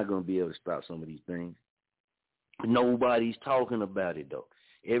 and you're not going to be able to stop some of these things. Nobody's talking about it, though.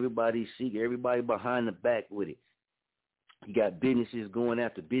 Everybody's seeking, everybody behind the back with it. You got businesses going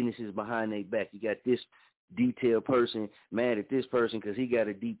after businesses behind their back. You got this detail person mad at this person because he got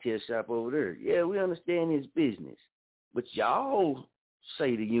a detail shop over there. Yeah, we understand his business. But y'all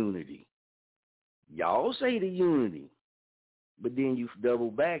say the unity. Y'all say the unity. But then you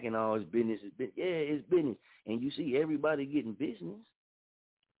double back and all his business is business. Yeah, it's business. And you see everybody getting business.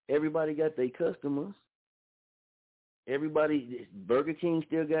 Everybody got their customers. Everybody, Burger King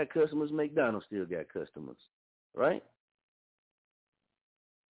still got customers. McDonald's still got customers. Right?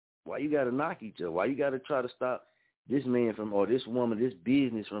 Why you got to knock each other? Why you got to try to stop this man from, or this woman, this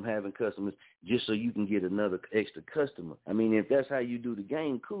business from having customers just so you can get another extra customer? I mean, if that's how you do the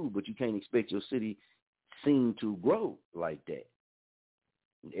game, cool, but you can't expect your city scene to grow like that.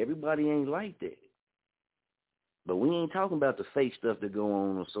 Everybody ain't like that. But we ain't talking about the fake stuff that go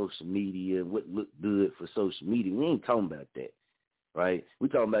on social media and what look good for social media. We ain't talking about that, right? We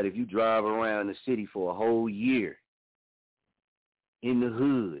talking about if you drive around the city for a whole year in the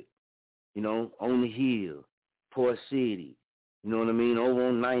hood, you know, on the hill, Port City, you know what I mean, over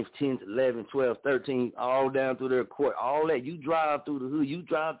on 9th, 10th, 11th, 12th, 13th, all down through their court, all that. You drive through the hood. You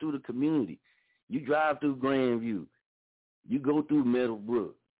drive through the community. You drive through Grandview. You go through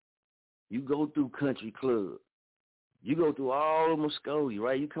Meadowbrook. You go through Country Club. You go through all of Muskogee,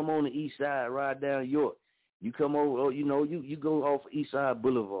 right? You come on the east side, ride down York. You come over, you know, you go off East Side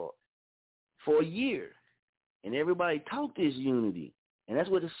Boulevard for a year. And everybody talk this unity. And that's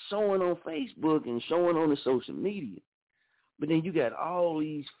what it's showing on Facebook and showing on the social media. But then you got all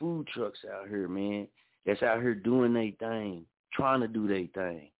these food trucks out here, man, that's out here doing their thing, trying to do their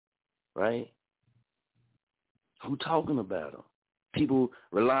thing, right? Who talking about them? People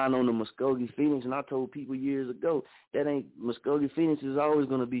relying on the Muskogee Phoenix, and I told people years ago that ain't Muskogee Phoenix is always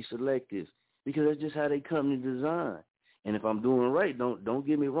going to be selective because that's just how they company design. And if I'm doing right, don't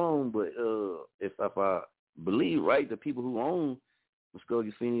get me wrong, but if I believe right, the people who own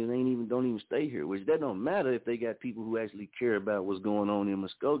Muskogee Phoenix don't even stay here, which that don't matter if they got people who actually care about what's going on in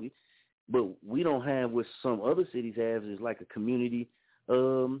Muskogee. But we don't have what some other cities have is like a community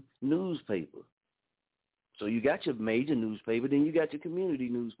newspaper. So you got your major newspaper, then you got your community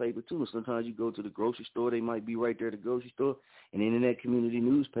newspaper too. Sometimes you go to the grocery store, they might be right there at the grocery store, and then in that community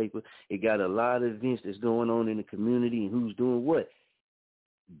newspaper, it got a lot of events that's going on in the community and who's doing what.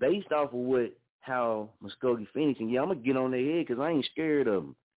 Based off of how Muskogee Phoenix, and yeah, I'm going to get on their head because I ain't scared of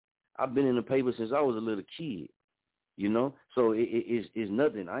them. I've been in the paper since I was a little kid, you know, so it's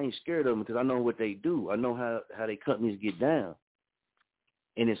nothing. I ain't scared of them because I know what they do. I know how they companies get down.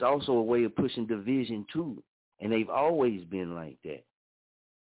 And it's also a way of pushing division too. And they've always been like that.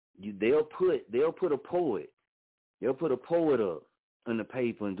 They'll put a poet. They'll put a poet up in the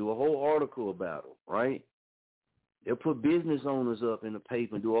paper and do a whole article about them, right? They'll put business owners up in the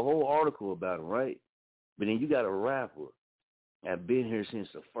paper and do a whole article about them, right? But then you got a rapper that been here since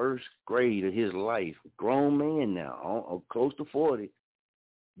the first grade of his life, grown man now, close to 40,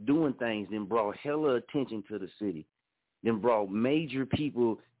 doing things, then brought hella attention to the city, then brought major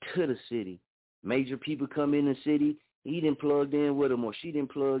people to the city. Major people come in the city, he didn't plug in with them or she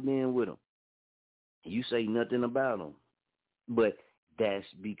didn't plug in with them. You say nothing about them. But that's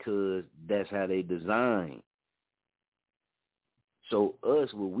because that's how they design. So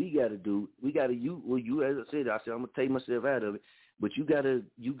us, what we got to do, you as I said, I'm going to take myself out of it, but you got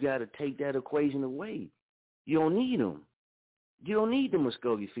to take that equation away. You don't need them. You don't need the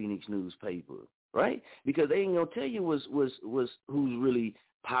Muskogee Phoenix newspaper, right? Because they ain't going to tell you who's really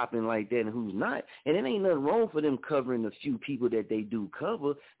popping like that and who's not. And it ain't nothing wrong for them covering the few people that they do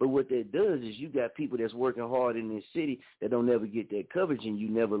cover, but what that does is you got people that's working hard in this city that don't ever get that coverage, and you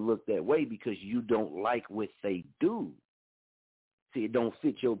never look that way because you don't like what they do. See, it don't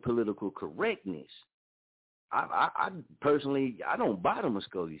fit your political correctness. I personally, I don't buy the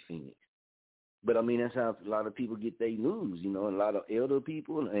Muskogee Phoenix. But, I mean, that's how a lot of people get their news, you know, and a lot of elder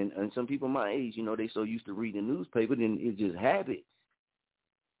people and some people my age, you know, they so used to reading the newspaper, then it's just habit.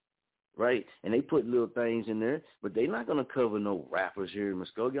 Right? And they put little things in there, but they're not going to cover no rappers here in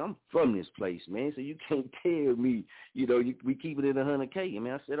Muskogee. I'm from this place, man, so you can't tell me, you know, we keep it at 100K. I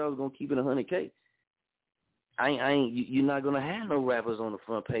mean, I said I was going to keep it 100K. You're not going to have no rappers on the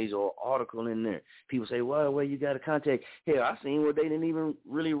front page or article in there. People say, well, you got to contact. Hell, I seen where they didn't even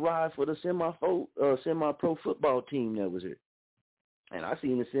really ride for the semi-pro football team that was here. And I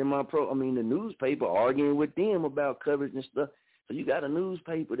seen the newspaper arguing with them about coverage and stuff. So you got a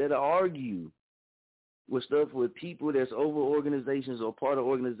newspaper that'll argue with stuff with people that's over organizations or part of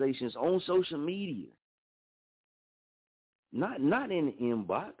organizations on social media. Not in the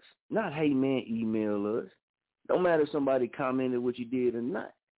inbox. Not, hey, man, email us. Don't matter if somebody commented what you did or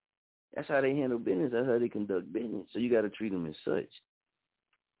not. That's how they handle business. That's how they conduct business. So you got to treat them as such.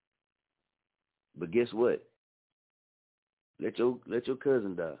 But guess what? Let your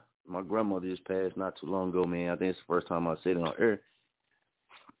cousin die. My grandmother just passed not too long ago, man. I think it's the first time I said it on air.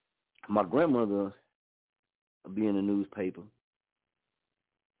 My grandmother would be in the newspaper.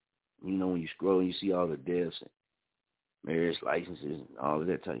 You know, when you scroll and you see all the deaths and marriage licenses and all of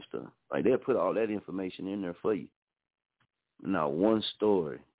that type of stuff. Like, they'll put all that information in there for you. Not one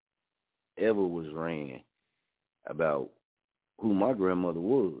story ever was ran about who my grandmother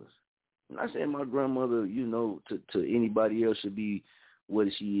was. I'm not saying my grandmother, you know, to anybody else should be what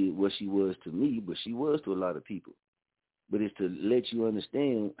she was to me, but she was to a lot of people. But it's to let you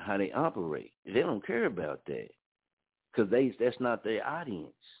understand how they operate. They don't care about that because that's not their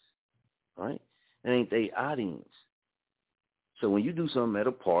audience, right? That ain't their audience. So when you do something at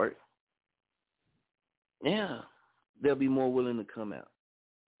a park, yeah, they'll be more willing to come out.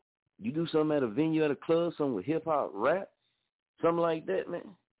 You do something at a venue, at a club, something with hip-hop, rap, something like that,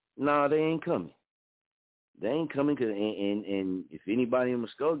 man, nah, they ain't coming. They ain't coming, and if anybody in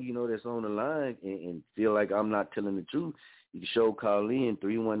Muskogee, you know, that's on the line and feel like I'm not telling the truth, you can show call in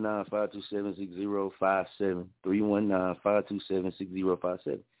 319-527-6057,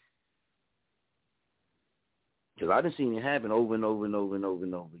 319-527-6057. Because I done seen it happen over and over and over and over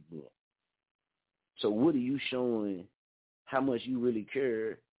and over again. So what are you showing how much you really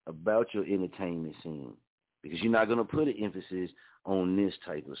care about your entertainment scene? Because you're not going to put an emphasis on this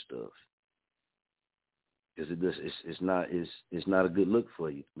type of stuff. Because it's not a good look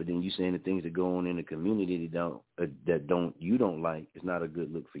for you. But then you saying the things that go on in the community you don't like, it's not a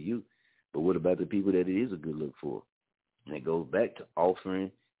good look for you. But what about the people that it is a good look for? And it goes back to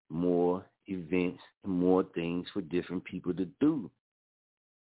offering more events and more things for different people to do.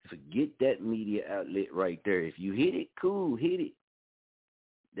 Forget that media outlet right there. If you hit it, cool, hit it.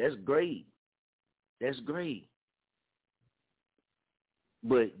 That's great. That's great.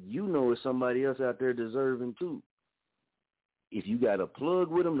 But you know it's somebody else out there deserving too. If you got a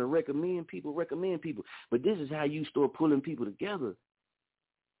plug with them to recommend people. But this is how you start pulling people together.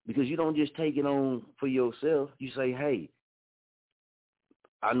 Because you don't just take it on for yourself. You say, hey,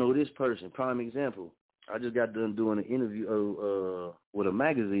 I know this person. Prime example. I just got done doing an interview with a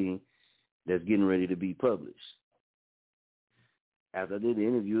magazine that's getting ready to be published. After I did the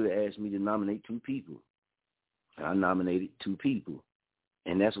interview, they asked me to nominate 2 people. I nominated 2 people.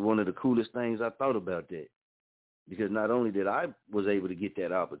 And that's one of the coolest things I thought about that. Because not only did I was able to get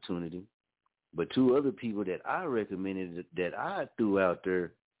that opportunity, but 2 other people that I recommended that I threw out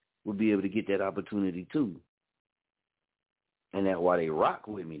there would be able to get that opportunity too. And that's why they rock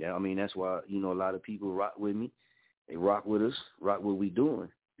with me. I mean, that's why, you know, a lot of people rock with me. They rock with us, rock what we doing.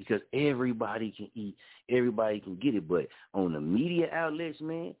 Because everybody can eat, everybody can get it. But on the media outlets,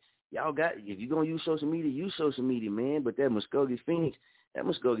 man, y'all got, if you're going to use social media, man. But that Muskogee Phoenix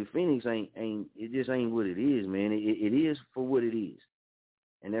it just ain't what it is, man. It is for what it is.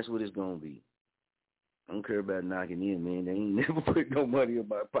 And that's what it's going to be. I don't care about knocking in, man. They ain't never put no money in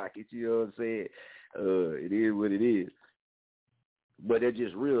my pocket, you know what I'm saying? It is what it is. But that's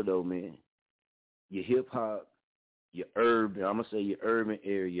just real, though, man. Your hip-hop, your urban, I'm going to say your urban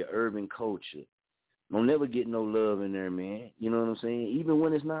area, your urban culture, don't never get no love in there, man. You know what I'm saying? Even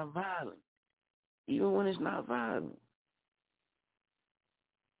when it's not violent.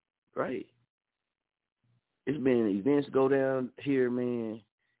 Right? It's been events go down here, man,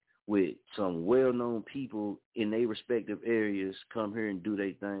 with some well-known people in their respective areas come here and do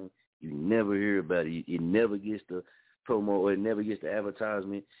their thing. You never hear about it. It never gets the promo or it never gets the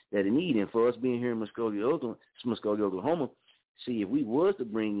advertisement that it needs. And for us being here in Muskogee, Oklahoma, see, if we was to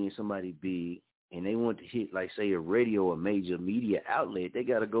bring in somebody big and they want to hit, like, say, a radio or major media outlet, they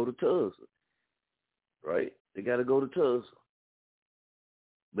got to go to Tulsa, right? They got to go to Tulsa.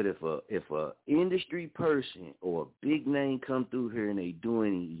 But if a industry person or a big name come through here and they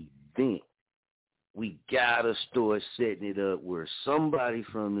doing an event, we got to start setting it up where somebody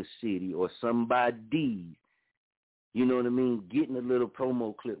from the city or somebody, you know what I mean, getting a little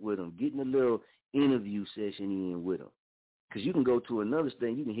promo clip with them, getting a little interview session in with them. Because you can go to another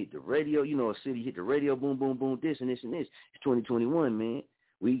state, you can hit the radio, you know, a city hit the radio, boom, boom, boom, this and this and this. It's 2021, man.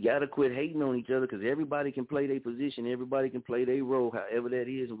 We got to quit hating on each other because everybody can play their position. Everybody can play their role, however that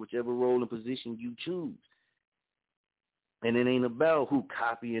is, and whichever role and position you choose. And it ain't about who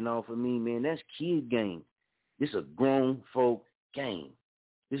copying off of me, man. That's kid game. This is a grown folk game.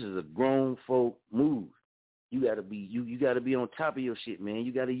 This is a grown folk move. You gotta be you gotta be on top of your shit, man.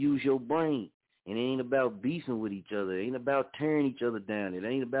 You gotta use your brain. And it ain't about beefing with each other. It ain't about tearing each other down. It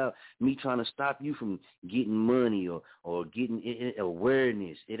ain't about me trying to stop you from getting money or getting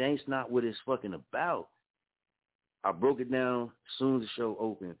awareness. It's not what it's fucking about. I broke it down as soon as the show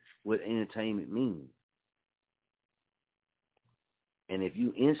opened what entertainment means. And if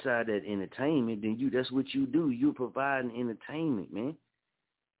you inside that entertainment, then that's what you do. You're providing entertainment, man.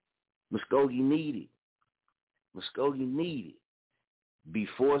 Muskogee needed.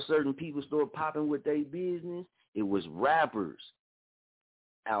 Before certain people started popping with their business, it was rappers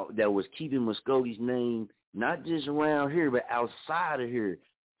out that was keeping Muskogee's name not just around here, but outside of here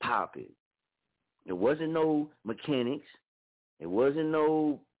popping. It wasn't no mechanics. It wasn't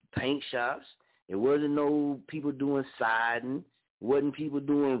no paint shops. It wasn't no people doing siding. It wasn't people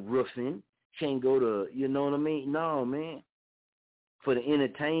doing roofing. Can't go to, you know what I mean? No, man. For the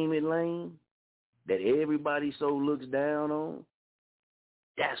entertainment lane that everybody so looks down on,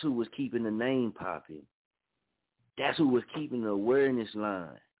 that's who was keeping the name popping. That's who was keeping the awareness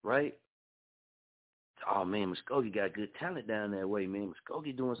line, right? Oh, man, Muskogee got good talent down that way, man.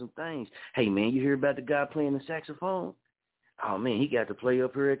 Muskogee doing some things. Hey, man, you hear about the guy playing the saxophone? Oh, man, he got to play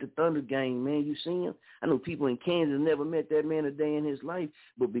up here at the Thunder game, man. You see him? I know people in Kansas never met that man a day in his life,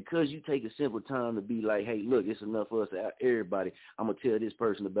 but because you take a simple time to be like, hey, look, it's enough for us to everybody. I'm going to tell this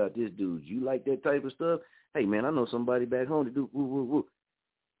person about this dude. You like that type of stuff? Hey, man, I know somebody back home to do woo, woo, woo.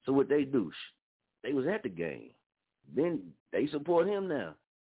 So what they do, they was at the game. Then they support him now.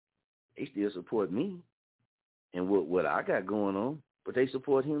 They still support me and what I got going on, but they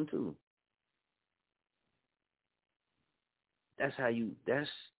support him too. That's how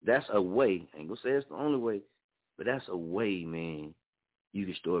that's a way. I ain't gonna say it's the only way, but that's a way, man. You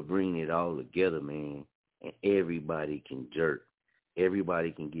can start bringing it all together, man, and everybody can jerk.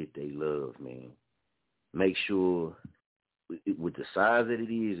 Everybody can get their love, man. Make sure with the size that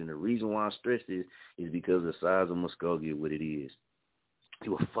it is, and the reason why I stress this is because the size of Muskogee, what it is.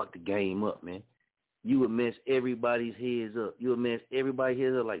 You will fuck the game up, man. You would mess everybody's heads up. You would mess everybody's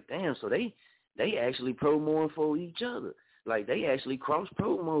heads up like, damn, so they actually promoting for each other. Like, they actually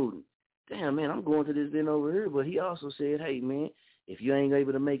cross-promoting. Damn, man, I'm going to this event over here, but he also said, hey, man, if you ain't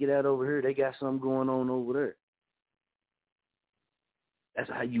able to make it out over here, they got something going on over there. That's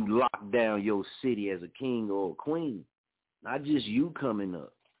how you lock down your city as a king or a queen. Not just you coming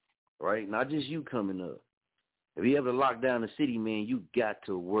up, right? Not just you coming up. If you ever lock down the city, man, you got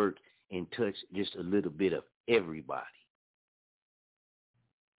to work and touch just a little bit of everybody.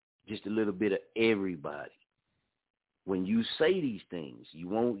 Just a little bit of everybody. When you say these things, you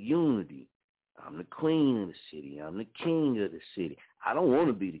want unity. I'm the queen of the city. I'm the king of the city. I don't want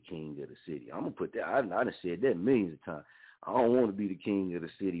to be the king of the city. I'm going to put that. I done said that millions of times. I don't want to be the king of the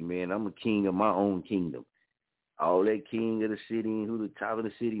city, man. I'm a king of my own kingdom. All that king of the city and who the top of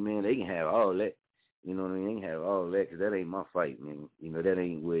the city, man, they can have all that. You know what I mean? They can have all that because that ain't my fight, man. You know, that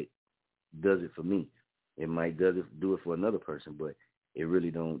ain't what does it for me. It might do it for another person, but it really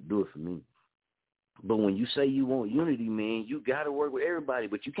don't do it for me. But when you say you want unity, man, you got to work with everybody.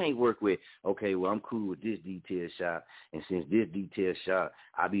 But you can't work with, okay, well, I'm cool with this detail shop. And since this detail shop,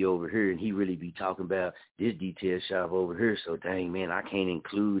 I be over here, and he really be talking about this detail shop over here. So, dang, man, I can't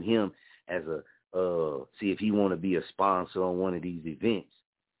include him as a, see if he want to be a sponsor on one of these events.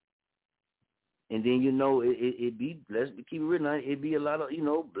 And then, you know, it be, let's keep it real now, it be a lot of, you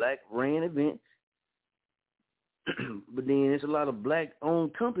know, black ran events. But then there's a lot of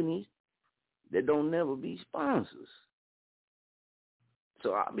black-owned companies that don't never be sponsors.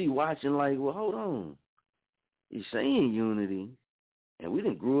 So I'll be watching like, well, hold on. He's saying unity, and we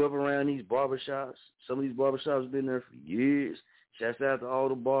done grew up around these barbershops. Some of these barbershops been there for years. Shouts out to all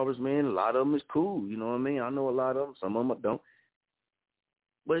the barbers, man. A lot of them is cool, you know what I mean? I know a lot of them. Some of them I don't.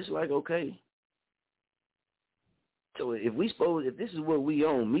 But it's like, okay. So if this is what we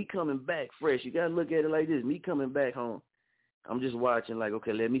own, me coming back fresh, you got to look at it like this. Me coming back home. I'm just watching like,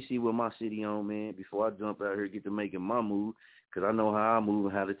 okay, let me see what my city on, man, before I jump out here and get to making my move, because I know how I move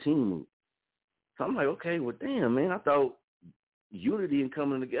and how the team move. So I'm like, okay, well, damn, man, I thought unity and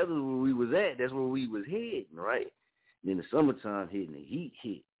coming together where we was at, that's where we was heading, right? Then the summertime hit and the heat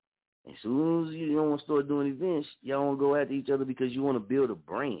hit. As soon as you don't want to start doing events, y'all want to go after each other because you want to build a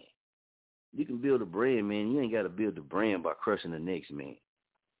brand. You can build a brand, man. You ain't got to build the brand by crushing the next man.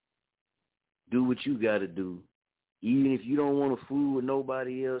 Do what you got to do. Even if you don't want to fool with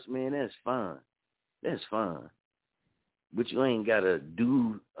nobody else, man, that's fine. That's fine. But you ain't got to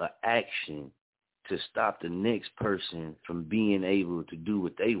do an action to stop the next person from being able to do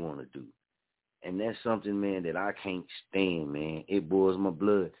what they want to do. And that's something, man, that I can't stand, man. It boils my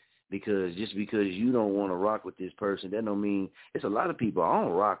blood Because just because you don't want to rock with this person, that don't mean it's a lot of people I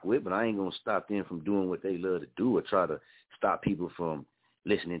don't rock with, but I ain't going to stop them from doing what they love to do or try to stop people from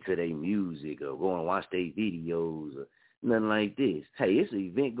listening to their music or going to watch their videos or nothing like this. Hey, it's an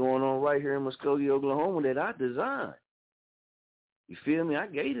event going on right here in Muskogee, Oklahoma that I designed. You feel me? I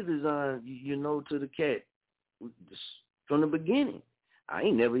gave the design, to the cat from the beginning. I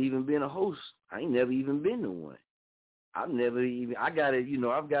ain't never even been a host. I ain't never even been to one. I've got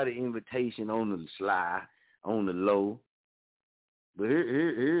an invitation on the sly, on the low. But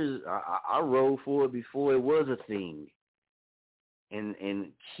here's, I rolled for it before it was a thing.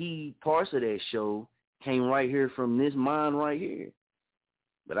 And key parts of that show came right here from this mind right here.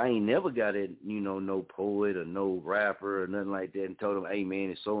 But I ain't never got it, no poet or no rapper or nothing like that and told them, hey, man,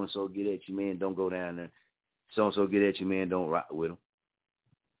 if so-and-so get at you, man, don't go down there. So-and-so get at you, man, don't rock with them.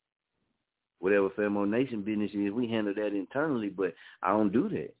 Whatever Famo Nation business is, we handle that internally, but I don't do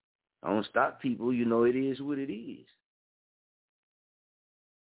that. I don't stop people. It is what it is.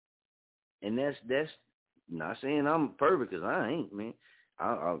 And that's not saying I'm perfect, because I ain't, man.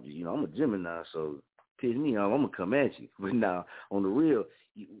 I'm a Gemini, so piss me off, I'm going to come at you. But now, on the real,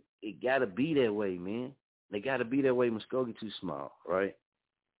 it got to be that way, man. They got to be that way. Muskogee too small, right?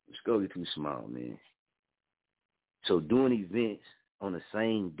 Muskogee too small, man. So doing events on the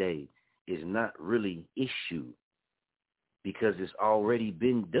same day is not really issue because it's already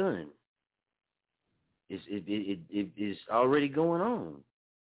been done. It's already going on.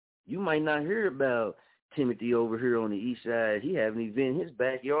 You might not hear about Timothy over here on the east side. He have an event in his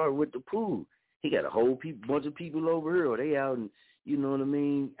backyard with the pool. He got a whole bunch of people over here, or they out in,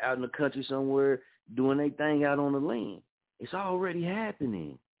 out in the country somewhere doing their thing out on the land. It's already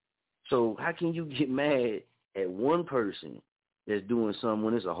happening. So how can you get mad at one person that's doing something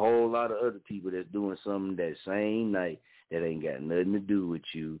when there's a whole lot of other people that's doing something that same night that ain't got nothing to do with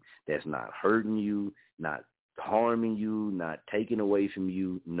you, that's not hurting you, not harming you, not taking away from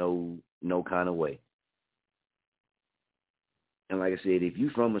you, no kind of way. And like I said, if you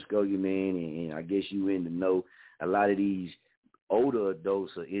from Muskogee, man, and I guess you in the know, a lot of these older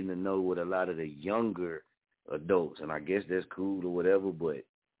adults are in the know with a lot of the younger adults, and I guess that's cool or whatever, but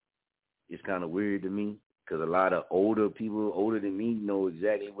it's kind of weird to me. Because a lot of older people, older than me, know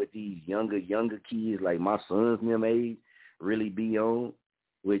exactly what these younger kids, like my son's them age, really be on,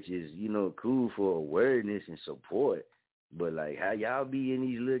 which is, cool for awareness and support. But, like, how y'all be in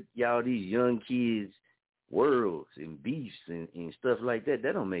these young kids' worlds and beefs and stuff like that,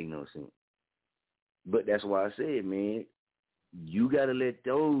 that don't make no sense. But that's why I said, man, you got to let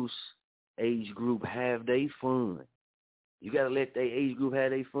those age group have their fun. You got to let their age group have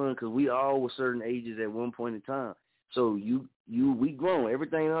their fun because we all were certain ages at one point in time. So we grown.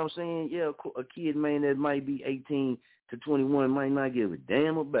 Everything I'm saying, yeah, a kid, man, that might be 18 to 21 might not give a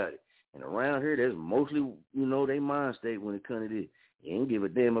damn about it. And around here, that's mostly, they mind state when it comes to this. You ain't give a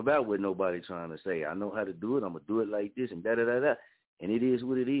damn about what nobody trying to say. I know how to do it. I'm going to do it like this and da-da-da-da. And it is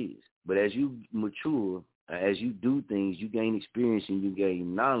what it is. But as you mature, as you do things, you gain experience and you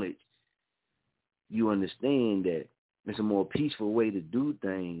gain knowledge, you understand that it's a more peaceful way to do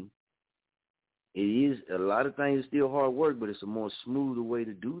things. It is, a lot of things are still hard work, but it's a more smoother way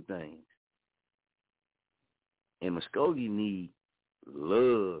to do things. And Muskogee need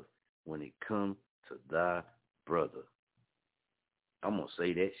love when it comes to thy brother. I'm going to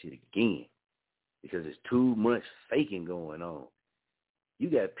say that shit again because there's too much faking going on. You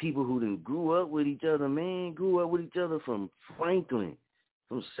got people who done grew up with each other, man, grew up with each other from Franklin,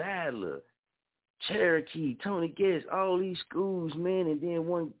 from Sadler, Cherokee, Tony Guest, all these schools, man, and then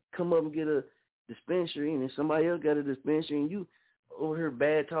one come up and get a dispensary, and then somebody else got a dispensary, and you over here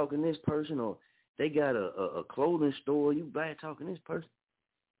bad talking this person, or they got a clothing store, you bad talking this person.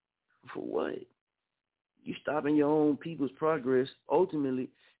 For what? You stopping your own people's progress, ultimately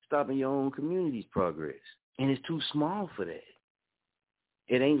stopping your own community's progress. And it's too small for that.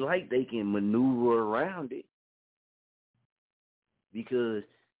 It ain't like they can maneuver around it because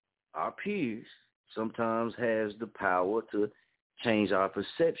our peers sometimes has the power to change our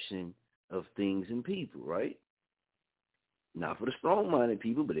perception of things and people, right? Not for the strong-minded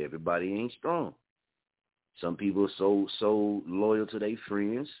people, but everybody ain't strong. Some people are so loyal to their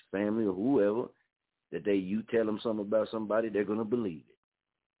friends, family, or whoever that you tell them something about somebody, they're going to believe it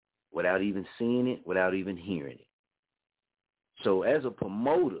without even seeing it, without even hearing it. So as a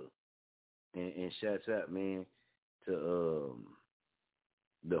promoter, and shouts out, man, to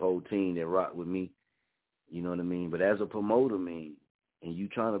the whole team that rock with me, you know what I mean? But as a promoter, man, and you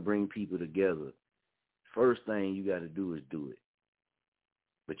trying to bring people together, first thing you got to do is do it.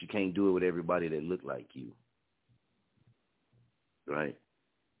 But you can't do it with everybody that look like you, right?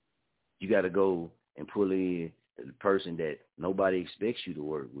 You got to go and pull in the person that nobody expects you to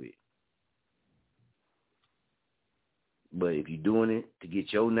work with. But if you're doing it to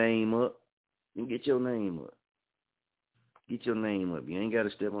get your name up, then get your name up. Get your name up. You ain't got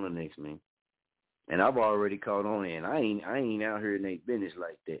to step on the next man. And I've already caught on, and I ain't out here in their business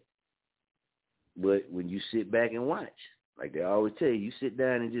like that. But when you sit back and watch, like they always tell you sit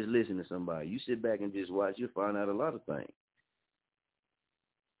down and just listen to somebody. You sit back and just watch, you'll find out a lot of things.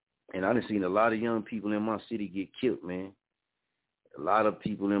 And I done seen a lot of young people in my city get killed, man. A lot of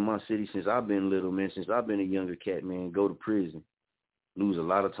people in my city since I've been little, man, since I've been a younger cat, man, go to prison, lose a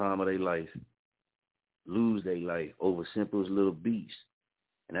lot of time of their life, lose their life over simple as little beats.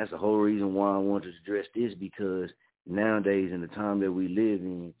 And that's the whole reason why I wanted to address this, because nowadays in the time that we live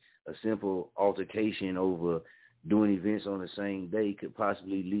in, a simple altercation over doing events on the same day could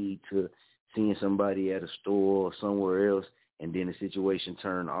possibly lead to seeing somebody at a store or somewhere else, and then the situation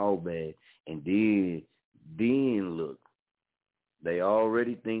turn all bad. And then look, they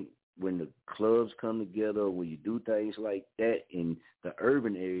already think when the clubs come together, or when you do things like that in the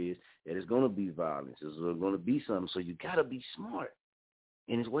urban areas, that it's going to be violence. There's going to be something. So you got to be smart.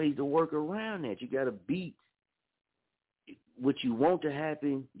 And there's ways to work around that. You got to beat what you want to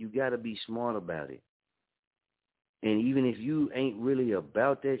happen. You got to be smart about it. And even if you ain't really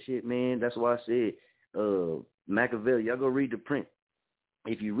about that shit, man, that's why I said Machiavelli. Y'all go read The Prince.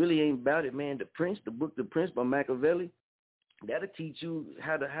 If you really ain't about it, man, the book The Prince by Machiavelli, that'll teach you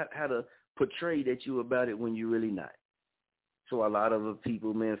how to portray that you about it when you're really not. So a lot of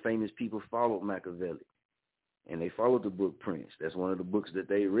people, man, famous people followed Machiavelli. And they followed the book Prince. That's one of the books that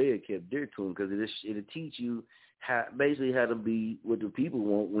they read, kept dear to them, because it'll teach you how to be what the people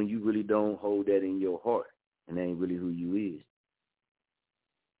want when you really don't hold that in your heart. And that ain't really who you is.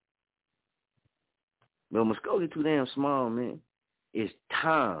 But Muskogee too damn small, man. It's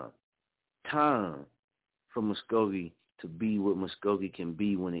time for Muskogee to be what Muskogee can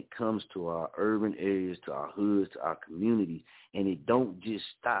be when it comes to our urban areas, to our hoods, to our communities. And it don't just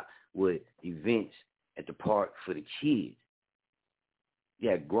stop with events at the park for the kids. You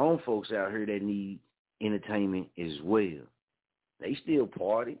got grown folks out here that need entertainment as well. They still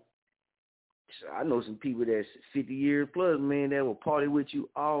party. So I know some people that's 50 years plus, man, that will party with you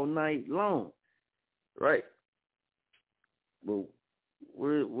all night long, right? Well,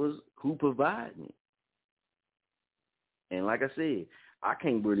 who providing it? And like I said, I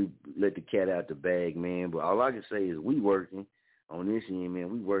can't really let the cat out the bag, man, but all I can say is we working on this end,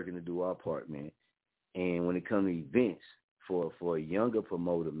 man. We working to do our part, man. And when it comes to events for a younger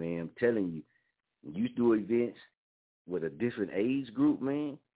promoter, man, I'm telling you, when you do events with a different age group,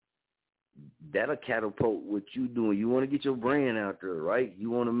 man, that'll catapult what you doing. You want to get your brand out there, right?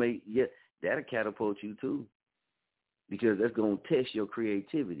 You want to that'll catapult you too, because that's going to test your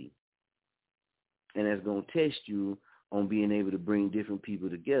creativity. And that's going to test you on being able to bring different people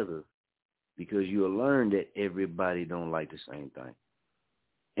together, because you'll learn that everybody don't like the same thing.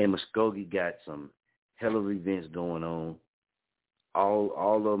 And Muskogee got some hell of events going on.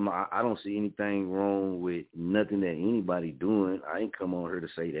 All of them, I don't see anything wrong with nothing that anybody doing. I ain't come on here to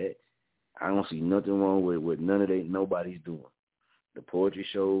say that. I don't see nothing wrong with none of that nobody's doing. The poetry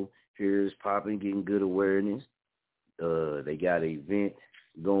show here is popping, getting good awareness. They got an event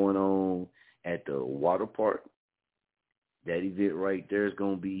going on at the water park. That event right there is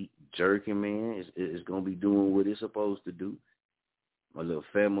going to be jerking, man. It's going to be doing what it's supposed to do. My little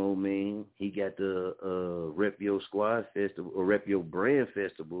Famo, man, he got the Rep Your Squad Festival, or Rep Your Brand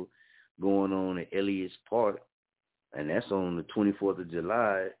Festival going on at Elliott's Park. And that's on the 24th of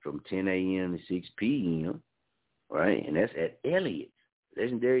July from 10 a.m. to 6 p.m., right? And that's at Elliott's,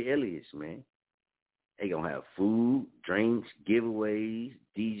 legendary Elliott's, man. They going to have food, drinks, giveaways,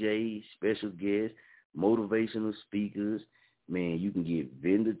 DJs, special guests, motivational speakers. Man, you can get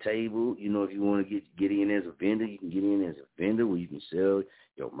vendor table. You know, if you want to get in as a vendor, you can get in as a vendor where you can sell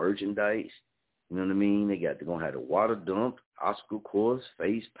your merchandise. You know what I mean? They're going to have the water dump, obstacle course,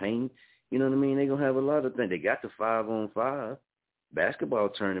 face paint. You know what I mean? They're going to have a lot of things. They got the 5-on-5 basketball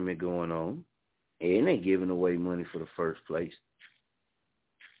tournament going on, and they giving away money for the first place.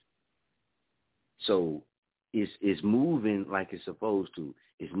 So it's moving like it's supposed to.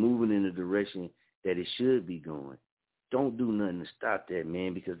 It's moving in the direction that it should be going. Don't do nothing to stop that,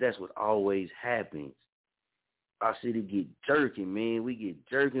 man, because that's what always happens. Our city get jerking, man. We get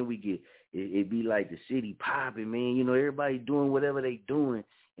jerking. It be like the city popping, man. You know, everybody doing whatever they doing.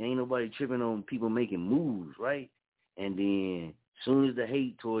 And ain't nobody tripping on people making moves, right? And then as soon as the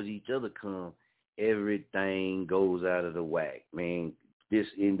hate towards each other come, everything goes out of the whack, man. This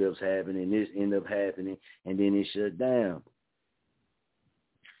ends up happening, and then it shut down.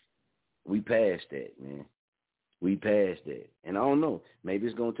 We passed that, man. We passed that. And I don't know. Maybe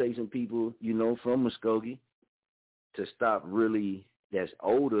it's going to take some people, from Muskogee to stop really, that's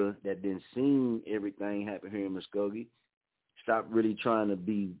older, that didn't seen everything happen here in Muskogee. Stop really trying to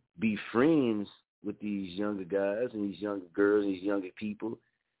be friends with these younger guys and these younger girls and these younger people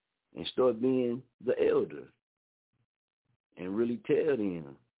and start being the elder and really tell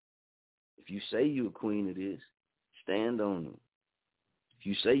them, if you say you're a queen of this, stand on it. If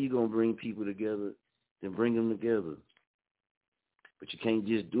you say you're going to bring people together, then bring them together. But you can't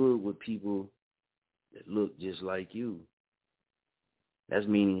just do it with people that look just like you. That's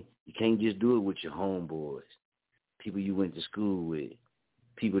meaning you can't just do it with your homeboys, people you went to school with,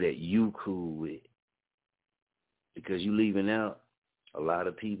 people that you cool with. Because you leaving out a lot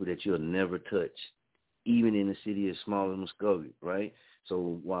of people that you'll never touch, even in a city as small as Muskogee, right?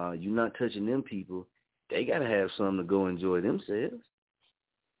 So while you're not touching them people, they got to have something to go enjoy themselves.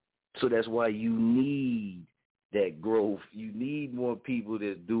 So that's why you need that growth. You need more people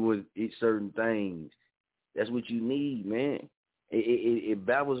that's doing certain things. That's what you need, man. It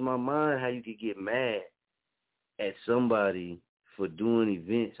baffles my mind how you could get mad at somebody for doing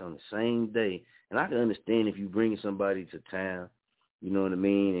events on the same day. And I can understand if you bring somebody to town, you know what I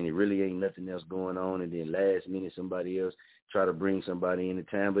mean, and it really ain't nothing else going on, and then last minute somebody else try to bring somebody into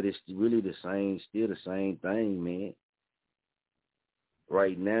town, but it's really still the same thing, man.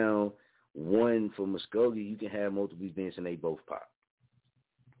 Right now, one for Muskogee, you can have multiple events and they both pop.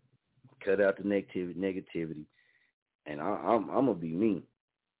 Cut out the negativity. And I'm going to be me.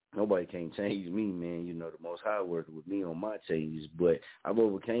 Nobody can change me, man. The Most High working with me on my changes. But I've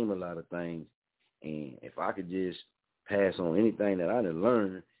overcame a lot of things. And if I could just pass on anything that I done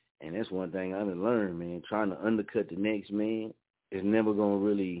learned, and that's one thing I done learned, man, trying to undercut the next man is never going to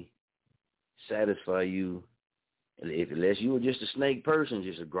really satisfy you. Unless you were just a snake person,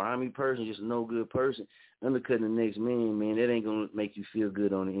 just a grimy person, just a no-good person, undercutting the next man, that ain't going to make you feel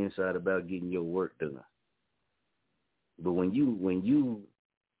good on the inside about getting your work done. But when you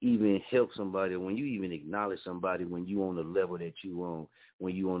even help somebody, when you even acknowledge somebody, when you on the level that you on,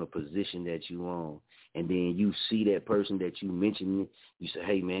 when you on a position that you on, and then you see that person that you mentioned, you say,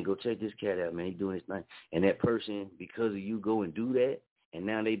 hey, man, go check this cat out, man, he doing his thing. And that person, because of you, go and do that, and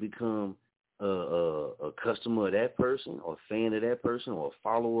now they become a customer of that person or a fan of that person or a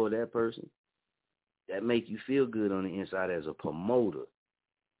follower of that person, that make you feel good on the inside as a promoter,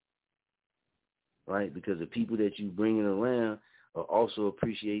 right? Because the people that you bringing around are also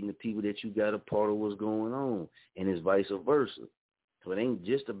appreciating the people that you got a part of what's going on, and it's vice versa. So it ain't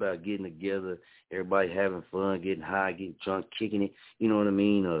just about getting together, everybody having fun, getting high, getting drunk, kicking it, you know what I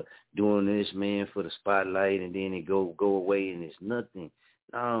mean, or doing this, man, for the spotlight, and then it go away and it's nothing.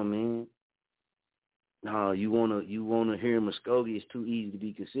 No, man. No, you wanna hear Muskogee, it's too easy to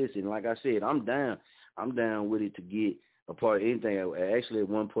be consistent. Like I said, I'm down with it to get a part of anything. Actually, at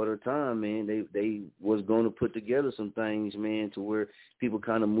one part of the time, man, they was going to put together some things, man, to where people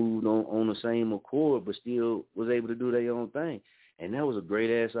kind of moved on the same accord, but still was able to do their own thing. And that was a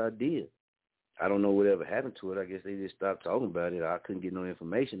great-ass idea. I don't know whatever happened to it. I guess they just stopped talking about it. I couldn't get no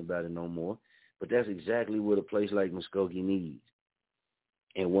information about it no more. But that's exactly what a place like Muskogee needs.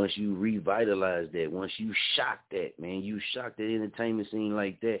 And once you revitalize that, once you shock that, man, you shock that entertainment scene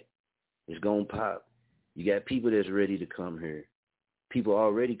like that, it's going to pop. You got people that's ready to come here. People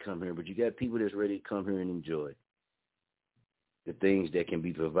already come here, but you got people that's ready to come here and enjoy the things that can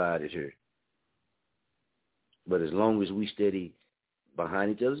be provided here. But as long as we steady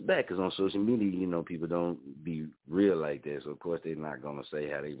behind each other's back, because on social media, people don't be real like that. So, of course, they're not going to say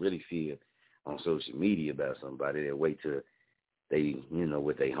how they really feel on social media about somebody. They'll wait till they,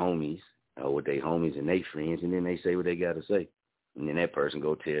 with their homies or with their homies and their friends, and then they say what they got to say. And then that person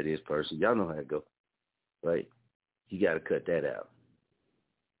go tell this person. Y'all know how it go, right? You got to cut that out.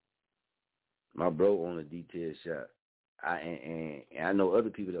 My bro owned a detail shop. I know other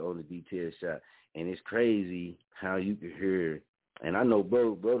people that own a detail shop, and it's crazy how you can hear. And I know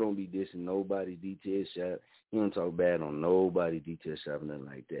bro don't be dissing nobody's detail shop. He don't talk bad on nobody's detail shop or nothing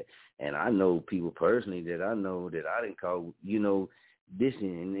like that. And I know people personally that I know that I didn't call, dissing.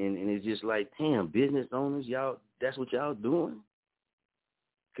 And it's just like, damn, business owners, y'all, that's what y'all doing?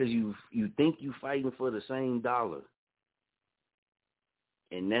 Because you think you fighting for the same dollar.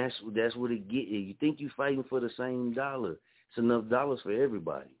 And that's what it get. You think you fighting for the same dollar. It's enough dollars for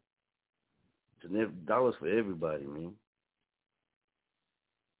everybody. It's enough dollars for everybody, man.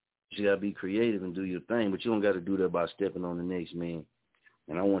 You got to be creative and do your thing, but you don't got to do that by stepping on the next man.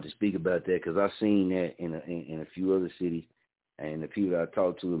 And I want to speak about that because I've seen that in a few other cities and the people I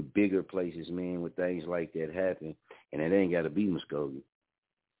talk to in bigger places, man, with things like that happen. And it ain't got to be Muskogee.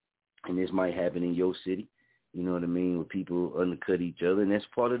 And this might happen in your city, you know what I mean, where people undercut each other, and that's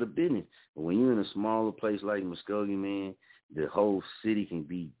part of the business. But when you're in a smaller place like Muskogee, man, the whole city can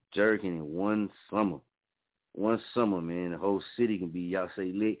be jerking in one summer. One summer, man, the whole city can be, y'all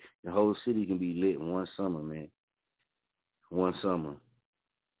say lit, the whole city can be lit in one summer, man. One summer.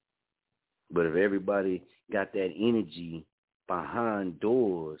 But if everybody got that energy behind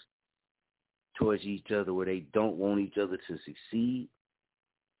doors towards each other where they don't want each other to succeed,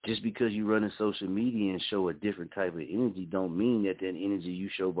 just because you run in social media and show a different type of energy don't mean that energy you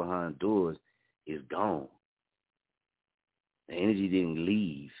show behind doors is gone. The energy didn't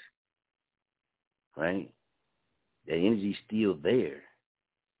leave, right? That energy's still there.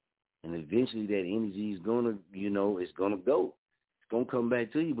 And eventually that energy is going to, it's going to go. It's going to come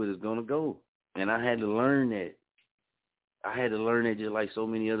back to you, but it's going to go. And I had to learn that. I had to learn that just like so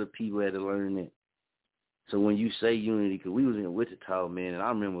many other people had to learn that. So when you say unity, because we was in Wichita, man, and I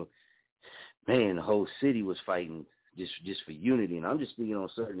remember, man, the whole city was fighting just for unity. And I'm just speaking on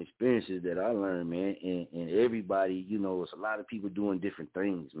certain experiences that I learned, man. And everybody, it's a lot of people doing different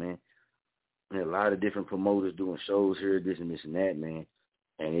things, man. And a lot of different promoters doing shows here, this and that, man.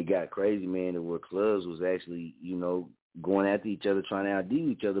 And it got crazy, man, where clubs was actually, going after each other, trying to outdo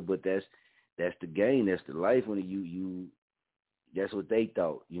each other. But that's the game. That's the life when you that's what they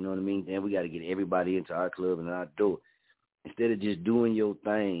thought. You know what I mean? Then we got to get everybody into our club and our door. Instead of just doing your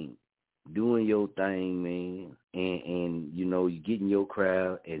thing, man, and you getting your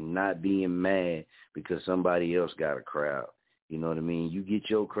crowd and not being mad because somebody else got a crowd. You know what I mean? You get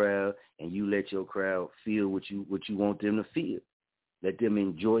your crowd and you let your crowd feel what you want them to feel. Let them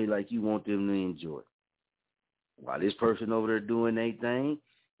enjoy like you want them to enjoy. While this person over there doing their thing,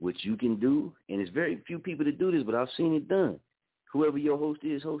 which you can do, and it's very few people that do this, but I've seen it done. Whoever your host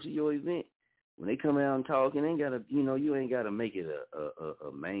is hosting your event, when they come out and talk, and you ain't gotta make it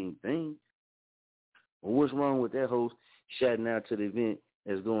a main thing. Well, what's wrong with that host shouting out to the event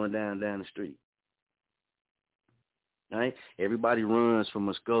that's going down the street? Right? Everybody runs from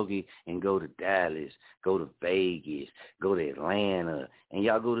Muskogee and go to Dallas, go to Vegas, go to Atlanta, and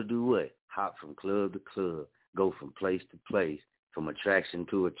y'all go to do what? Hop from club to club, go from place to place, from attraction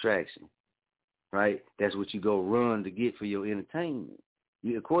to attraction. Right? That's what you go run to get for your entertainment.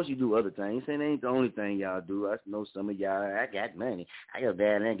 Of course, you do other things. And it ain't the only thing y'all do. I know some of y'all, I got money. I go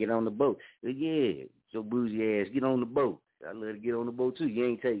down there and get on the boat. But yeah, your bougie ass, get on the boat. I love to get on the boat, too. You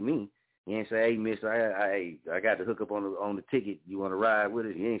ain't take me. You ain't say, hey, miss, I got to hook up on the ticket. You want to ride with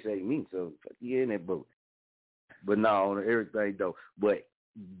it? You ain't say me, so you in that boat. But no, on everything, though. But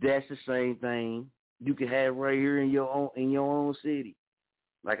that's the same thing you can have right here in your own city.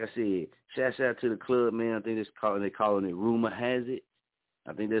 Like I said, shouts out to the club, man. I think they calling it Rumor Has It.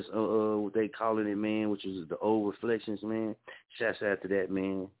 I think that's what they calling it, man, which is the old Reflections, man. Shouts out to that,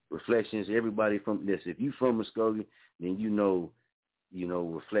 man. Reflections, everybody from this. If you from Muskogee, then you know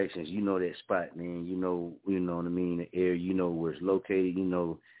Reflections. You know that spot, man. You know what I mean, the area. You know where it's located. You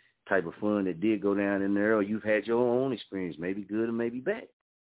know type of fun that did go down in there. Or you've had your own experience, maybe good or maybe bad.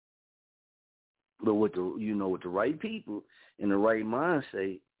 But with the right people and the right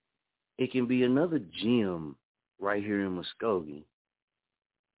mindset, it can be another gym right here in Muskogee.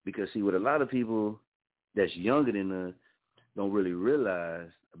 Because, see, what a lot of people that's younger than us don't really realize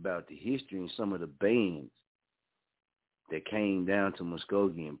about the history and some of the bands that came down to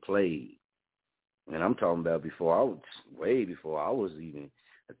Muskogee and played. And I'm talking about way before I was even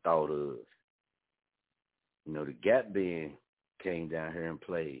a thought of. The Gap Band came down here and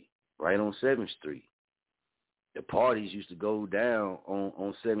played right on 7th Street. The parties used to go down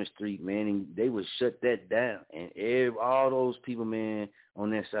on 7th Street, man, and they would shut that down. And all those people, man, on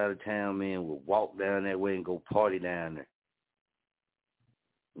that side of town, man, would walk down that way and go party down there.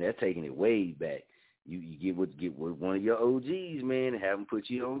 And they're taking it way back. You get with one of your OGs, man, and have them put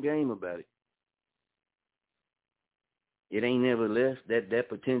you on game about it. It ain't never left. That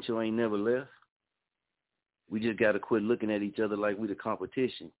potential ain't never left. We just got to quit looking at each other like we the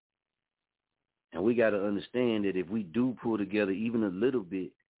competition. And we got to understand that if we do pull together even a little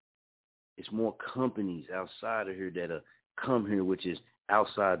bit, it's more companies outside of here that come here, which is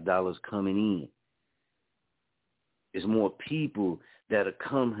outside dollars coming in. It's more people that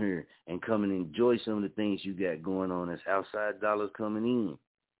come here and come and enjoy some of the things you got going on. That's outside dollars coming in.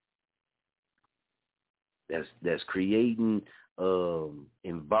 That's creating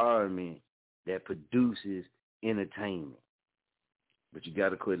environment that produces entertainment. But you got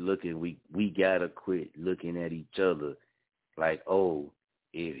to quit looking. We got to quit looking at each other like, oh,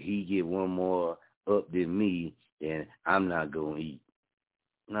 if he get one more up than me, then I'm not going to eat.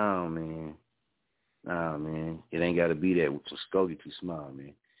 No, man. It ain't got to be that. Muskogee too small,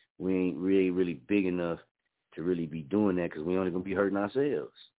 man. we ain't really big enough to really be doing that because we only going to be hurting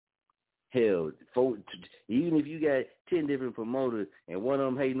ourselves. Hell, even if you got 10 different promoters and one of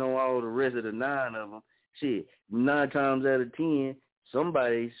them hating on all the rest of the 9 of them, shit, 9 times out of 10,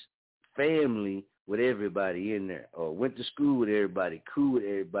 somebody's family with everybody in there or went to school with everybody, cool with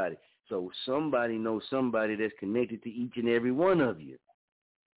everybody. So somebody knows somebody that's connected to each and every one of you.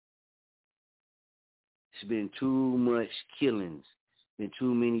 It's been too much killings. Been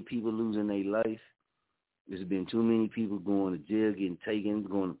too many people losing their life. There's been too many people going to jail, getting taken,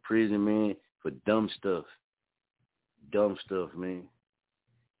 going to prison, man, for dumb stuff. Dumb stuff, man.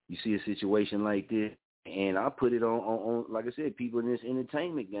 You see a situation like this, and I put it on, like I said, people in this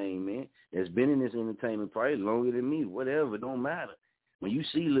entertainment game, man, that's been in this entertainment probably longer than me, whatever, don't matter. When you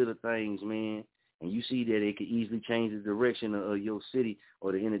see little things, man, and you see that it could easily change the direction of your city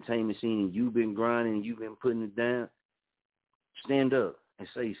or the entertainment scene, and you've been grinding and you've been putting it down, stand up and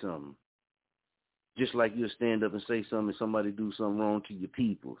say something. Just like you'll stand up and say something if somebody do something wrong to your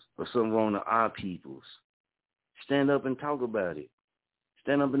peoples or something wrong to our peoples. Stand up and talk about it.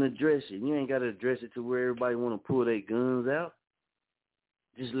 Stand up and address it. You ain't got to address it to where everybody want to pull their guns out.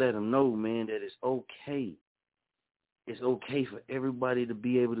 Just let them know, man, that it's okay. It's okay for everybody to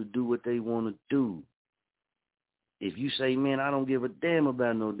be able to do what they want to do. If you say, man, I don't give a damn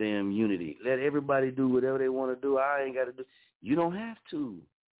about no damn unity, let everybody do whatever they want to do. I ain't got to do. You don't have to.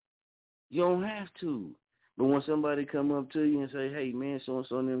 You don't have to. But when somebody come up to you and say, hey, man,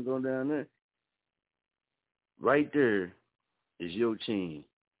 so-and-so and them going down there, right there is your chance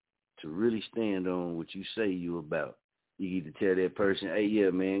to really stand on what you say you about. You either tell that person, hey, yeah,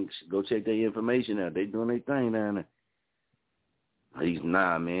 man, go check their information out. They doing their thing down there. He's,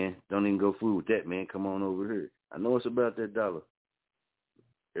 nah, man, don't even go fool with that, man. Come on over here. I know it's about that dollar.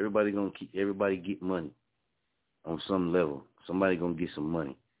 Everybody get money on some level. Somebody gonna get some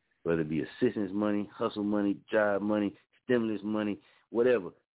money. Whether it be assistance money, hustle money, job money, stimulus money, whatever.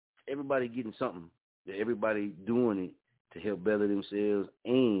 Everybody getting something. Everybody doing it to help better themselves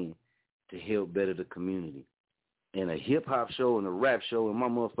and to help better the community. And a hip-hop show and a rap show in my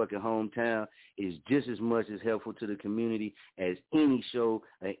motherfucking hometown is just as much as helpful to the community as any show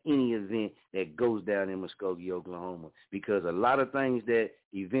or any event that goes down in Muskogee, Oklahoma. Because a lot of things that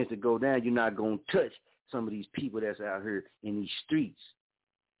events that go down, you're not going to touch some of these people that's out here in these streets.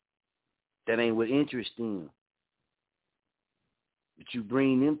 That ain't what interests them. But you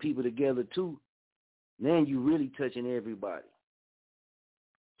bring them people together too, then you really touching everybody.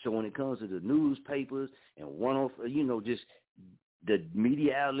 So when it comes to the newspapers and just the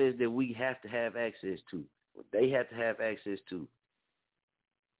media outlets that we have to have access to, what they have to have access to,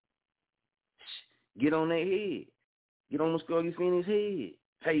 get on their head. Get on Muskogee Phoenix head.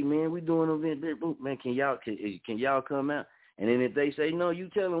 Hey, man, we doing an event. Man, can y'all come out? And then if they say no, you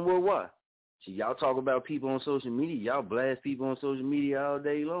tell them, well, why? See, y'all talk about people on social media. Y'all blast people on social media all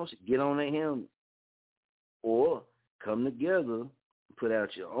day long. So get on their helmet. Or come together and put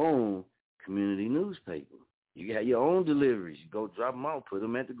out your own community newspaper. You got your own deliveries. You go drop them out, put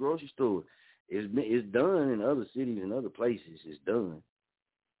them at the grocery store. It's done in other cities and other places. It's done.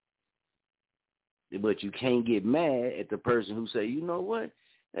 But you can't get mad at the person who say, you know what,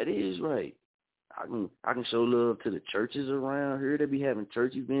 that is right. I can show love to the churches around here. They be having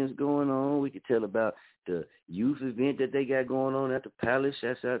church events going on. We could tell about the youth event that they got going on at the Palace.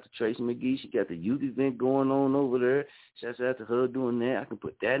 Shouts out to Tracy McGee. She got the youth event going on over there. Shouts out to her doing that. I can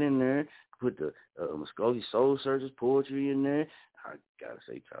put that in there. Put the Muskogee Soul Searchers poetry in there. I got to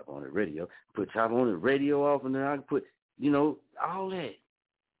say Chop on the Radio. Put Chop on the Radio off in there. I can put, all that.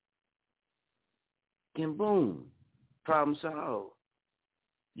 And boom, problem solved.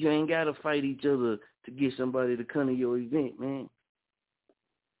 You ain't got to fight each other to get somebody to come to your event, man.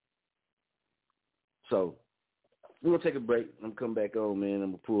 So, we're going to take a break. I'm going to come back on, man.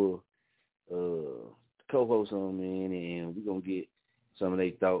 I'm going to pull the co-host on, man, and we're going to get some of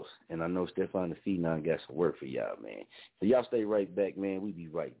their thoughts. And I know Stefan the Phenom got some work for y'all, man. So, y'all stay right back, man. We be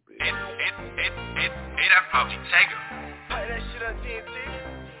right back. That probably take her. Play that shit on TNT.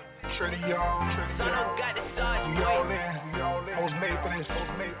 Trinity, y'all. So I don't got it started. We all in. I was made for this.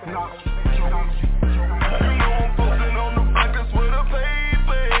 Nah. You know I'm posting on the block, that's where the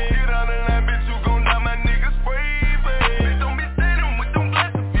paper. Get out of that bitch, you gon' die, my niggas spray, babe. Don't be standing with them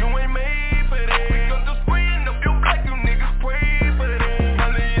blacks if you ain't made for that. We gon' just spraying up your black, you niggas pray for that. My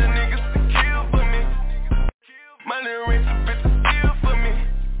little niggas to kill for me. My little rich bitches steal for me.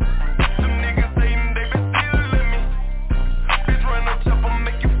 Some niggas hating, they been stealing me. Bitch run up chopper,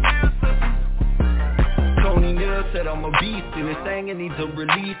 make you feel something. Tony Neal said I'm a beast and this thing it needs a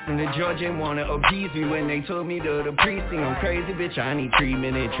release. And the judge ain't wanna appease me when they took me to the precinct. I'm crazy, bitch, I need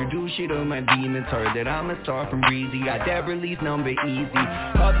treatment. Introduce you to my demons. Heard that I'm a star from Breezy. Got that release number easy.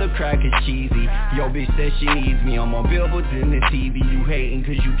 Other crack is cheesy. Yo, bitch says she needs me. I'm on billboards in the TV. You hating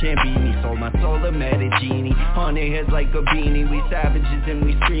cause you can't beat me. Sold my soul to met a genie. 100 heads like a beanie. We savages and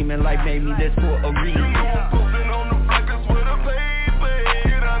we screaming like maybe this for a reason.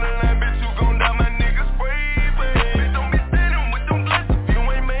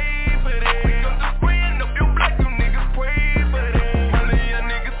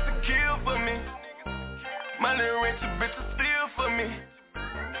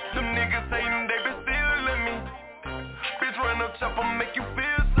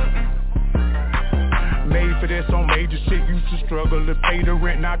 On major shit, used to struggle to pay the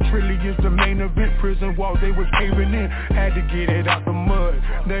rent. Now Trilly is the main event. Prison walls, they was caving in. Had to get it out the mud.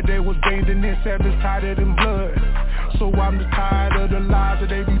 That they was bathing in, savage tighter than blood. So I'm just tired of the lies that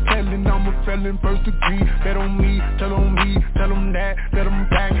they be telling. I'm a felon, first degree. Bet on me, tell them that, bet them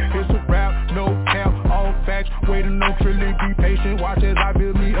back. It's a rap, no cap, all facts. Waiting on Trilly, be patient. Watch as I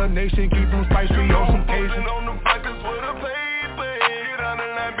build me a nation. Keep them spicy on some Cajun. On the buckets with a paper. Get on the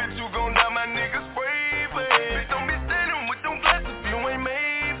line, bitch, you gon' die, my niggas. Don't be standing with them glasses, you ain't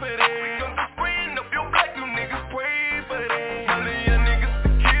made for that. Don't be spraying up your black, you niggas pray for that. My little young niggas to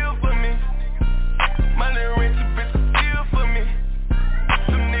kill for me. My little rich bitch to steal for me.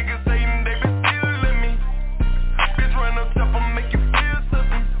 Some niggas hating, they been stealing me. Bitch run up top, I'll make you feel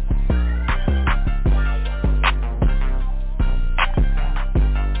something.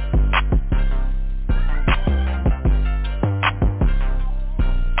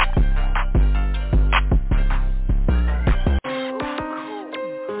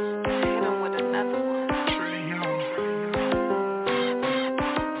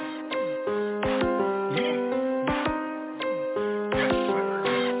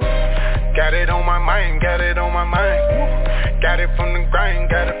 Got it on my mind, got it on my mind. Got it from the grind,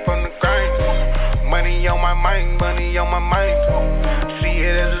 got it from the grind. Money on my mind, money on my mind. See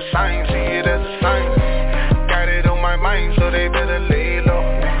it as a sign, see it as a sign. Got it on my mind, so they better lay low.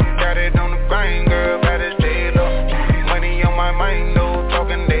 Got it on the grind, girl, bad as J-Lo. Money on my mind, no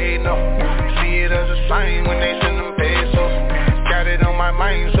talking, they know. See it as a sign when they send them pesos. Got it on my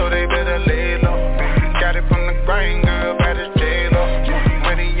mind, so they better lay low. Got it from the grind, girl, bad as J-Lo.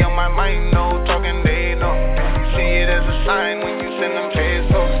 Money on my mind, no talking, they know. See it as a sign when you send them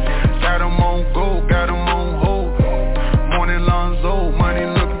pesos. Got them on go, got them on hold. Morning Lonzo, money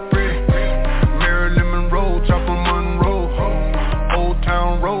looking pretty. Marilyn Monroe, Chopper Monroe. Old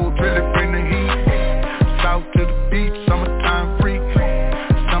Town Road, really bring the heat. South to the beach, summertime freak.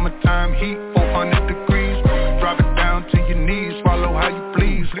 Summertime heat, 400 degrees. Drop it down to your knees, swallow how you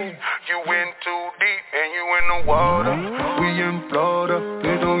please. You in too deep and you in the water. We in Florida,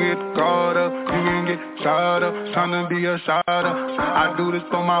 please don't get caught up. You can get shot up, tryna be a shot up. I do this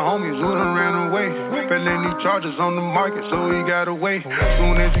for my homies who done ran away. Felony charges on the market, so he got away.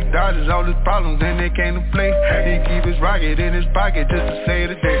 Soon as he dodges all his problems, then they came to play. He keep his rocket in his pocket just to say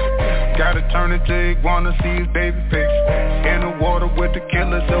the day. Gotta turn it to iguana, see his baby face. In the water with the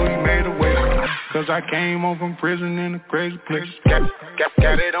killer, so he made a way. Cause I came home from prison in a crazy place.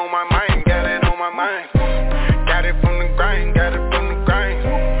 Got it on my mind, got it on my mind. Got it from the grind, got it from the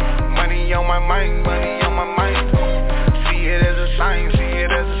grind. Money on my mind, money on my mind. See it as a sign, see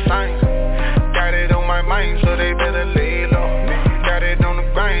it as a sign. Got it on my mind, so they better lay low. Got it on the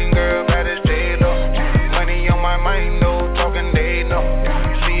grind, girl, bad as J-Lo. Money on my mind, no talking, they know.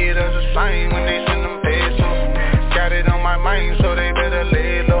 See it as a sign when they send them pesos. Got it on my mind, so they better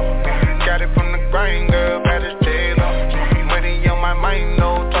lay low. Got it from the grind, girl, bad as J-Lo. Money on my mind,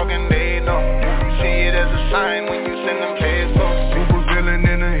 no talking, they know. See it as a sign when you send them pesos. Super villain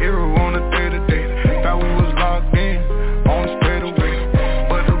and a hero on a day-to-day. Thought we was locked in, on the straightaway.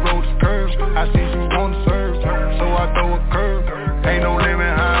 But the road is curved, I see you on the serve. So I throw a curve, ain't no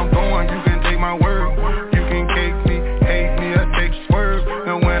limit how I'm going, you can take my word. You can cake me, hate me, I take swerve.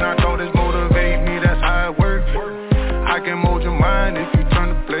 And when I call this motivate me, that's how it works. I can mold your mind if you turn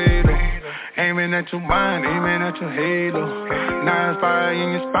the play though. Aiming at your mind, aiming at your halo. Now it's fire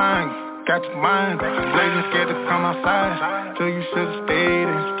in your spine. Got your mind, blazing scared to come outside. So you should've stayed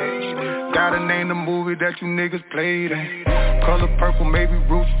in. Gotta name the movie that you niggas played in. Color purple, maybe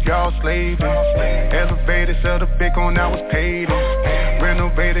roots, y'all slaving. Elevator, sell the big on, I was paid in.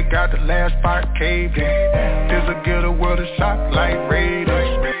 Renovated, got the last part caved in. This a get a world of shock like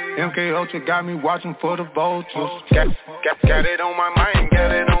Raiders. MK Ultra got me watching for the vultures. Got it on my mind,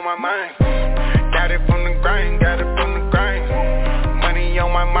 got it on my mind. Got it from the grind, got it from the grind. Money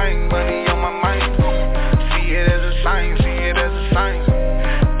on my mind, money on my mind. See it as a sign, see it as a sign.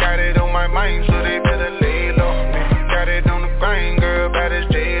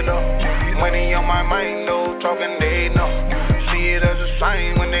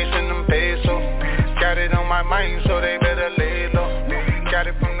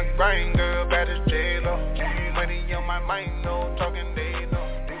 from the grind, girl, bad as J-Lo. Money on my mind, no talking day, no.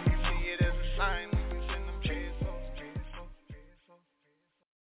 Do you see it as a sign when you send them pesos?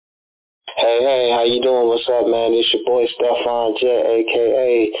 Hey, how you doing? What's up, man? It's your boy Stefan Jet,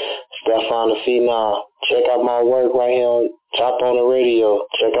 a.k.a. Stefan the Phenom. Check out my work right here on Top on the Radio.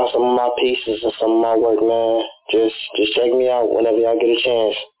 Check out some of my pieces and some of my work, man. Just check me out whenever y'all get a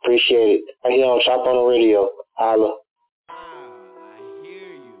chance. Appreciate it. Right here on Top on the Radio. Holla. I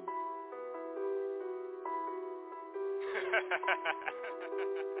hear you.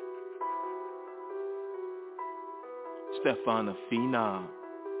 Stefan the Phenom.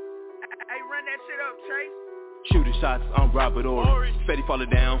 Hey, run that shit up, Chase. Shooting shots, I'm Robert Ory. Steady falling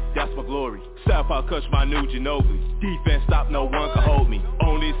down, that's my glory. Southpaw Kush, my new Ginobili. Defense stop, no one can hold me.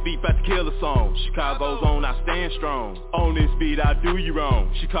 On this beat, about to kill a song. Chicago's on, I stand strong. On this beat, I do you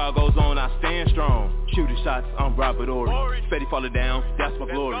wrong. Chicago's on, I stand strong. Shooting shots, I'm Robert Ory. Steady falling down, that's my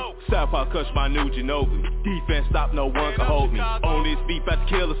glory. Southpaw Kush, my new Ginobili. Defense stop, no one can hold me. On this beat, about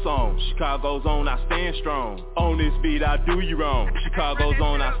to kill a song. Chicago's on, I stand strong. On this beat, I do you wrong. Chicago's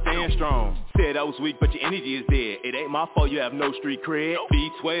on, I stand strong. Said I was weak, but your energy is dead. It ain't my fault you have no street cred.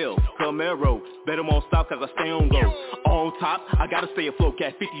 B12, Camaro, better won't stop cause I stay on go. On top, I gotta stay afloat.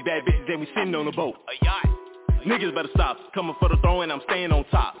 Cat 50 bad bitches and we sitting on the boat. A yacht. Niggas better stop, coming for the throne and I'm staying on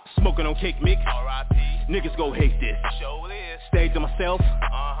top. Smoking on cake mix, R.I.P. Niggas go hate this. Show this. Stage to myself,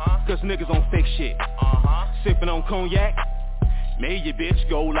 cause niggas on fake shit. Sipping on cognac, made your bitch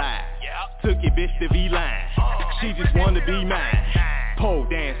go live. Took your bitch to V-Line, she just wanna be mine. Pole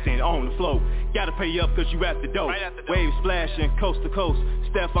dancing on the floor, gotta pay up cause you at the door. Waves splashing coast to coast,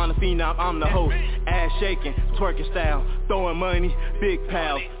 Stefan the Phenom, I'm the host. Ass shaking, twerking style, throwing money, big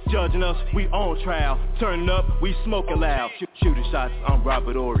pals. Judging us, we on trial. Turning up, we smoking loud. Shooting shots, I'm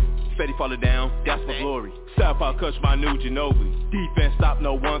Robert Ory. Steady falling down, that's my glory. Southpaw Kush, my new Ginobili. Defense stop,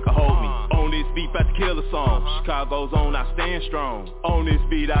 no one can hold me. On this beat, about to kill a song. Chicago's on, I stand strong. On this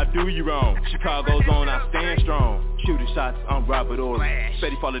beat, I do you wrong. Chicago's on, I stand strong. Shooting shots, I'm Robert Ory.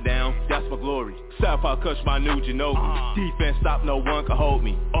 Steady falling down, that's my glory. Southpaw Kush, my new Ginobili. Defense stop, no one can hold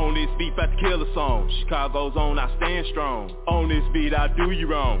me. On this beat, about to kill a song. Chicago's on, I stand strong. On this beat, I do you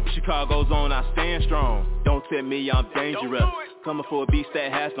wrong. Chicago's on, I stand strong. Don't tell me I'm dangerous. Coming for a beast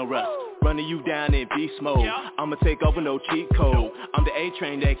that has no rust. Running you down in beast mode. I'ma take over, no cheat code. I'm the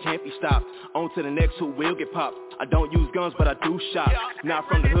A-train that can't be stopped. On to the next who will get popped. I don't use guns, but I do shot. Not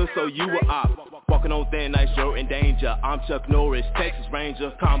from the hood, so you a op. Walking on thin ice, you're in danger. I'm Chuck Norris, Texas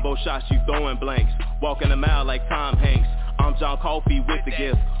Ranger. Combo shots, you throwing blanks. Walking a mile like Tom Hanks. I'm John Coffey with the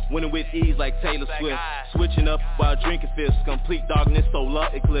gift. Winning with ease like Taylor Swift. Switching up while drinking fists. Complete darkness, solar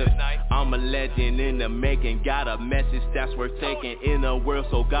eclipse. I'm a legend in the making. Got a message that's worth taking. In a world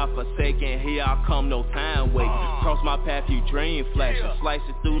so God-forsaken. Here I come, no time waiting. Cross my path, you dream flashing. Slice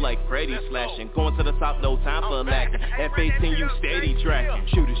it through like Freddy slashing. Going to the top, no time for lacking. F-18, you steady tracking.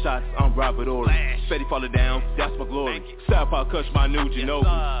 Shooting shots, I'm Robert Ory. Steady falling down, that's my glory. Southpaw Kush, my new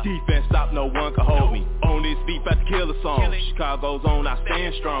Ginobili. Defense stop, no one can hold me. On this beat, about to kill a song. Chicago's on, I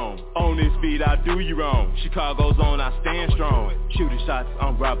stand strong. On this beat, I do you wrong. Chicago's on, I stand strong. Shooting shots,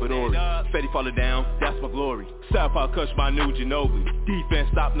 I'm Robert Ory. Steady falling down, that's my glory. Southpaw Kush, my new Ginobili. Defense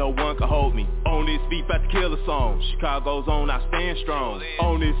stop, no one can hold me. On this beat, about to kill a song. Chicago's on, I stand strong.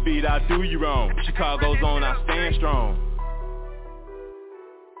 On this beat, I do you wrong. Chicago's on, I stand strong.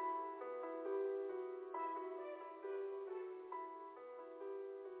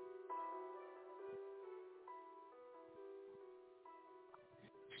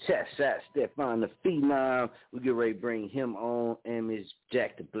 Shot, Stefan the Phenom. We get ready to bring him on, and Miss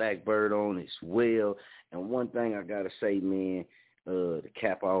Jack the Blackbird on as well. And one thing I gotta say, man, to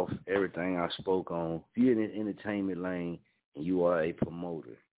cap off everything I spoke on, if you're in the entertainment lane and you are a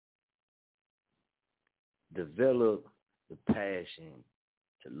promoter, develop the passion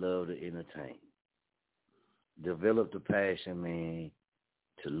to love to entertain. Develop the passion, man,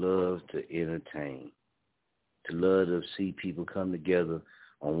 to love to entertain. To love to see people come together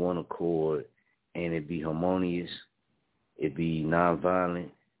on one accord, and it be harmonious, it be nonviolent,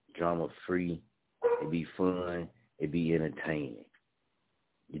 drama-free, it be fun, it be entertaining.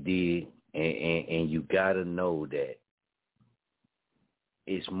 You dig? And you got to know that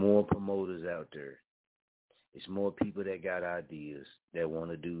it's more promoters out there. It's more people that got ideas, that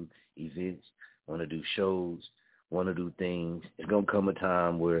want to do events, want to do shows, want to do things. It's going to come a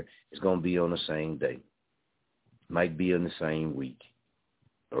time where it's going to be on the same day. Might be in the same week.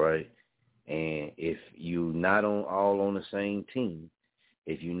 Right? And if you're not all on the same team,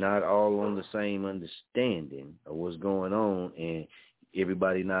 if you're not all on the same understanding of what's going on, and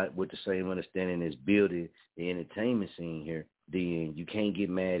everybody not with the same understanding as building the entertainment scene here, then you can't get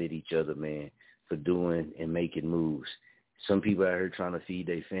mad at each other, man, for doing and making moves. Some people out here trying to feed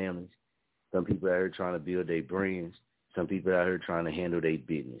their families. Some people out here trying to build their brands. Some people out here trying to handle their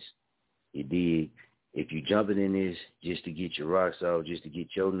business. You dig? If you jumping in this just to get your rocks off, just to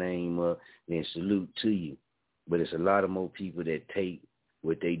get your name up, then salute to you. But it's a lot of more people that take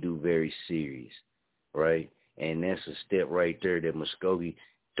what they do very serious, right? And that's a step right there that Muskogee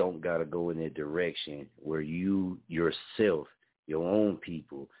don't got to go in that direction where you yourself, your own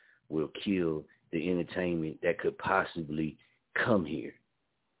people, will kill the entertainment that could possibly come here,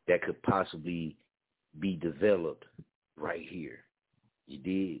 that could possibly be developed right here. You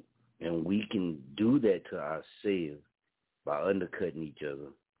dig? And we can do that to ourselves by undercutting each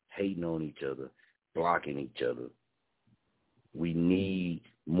other, hating on each other, blocking each other. We need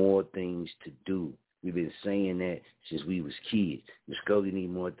more things to do. We've been saying that since we was kids. Muskogee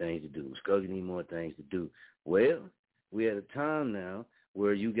need more things to do. Muskogee need more things to do. Well, we're at a time now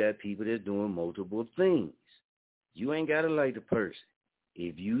where you got people that's doing multiple things. You ain't got to like the person.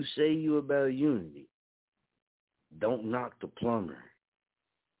 If you say you about unity, don't knock the plumber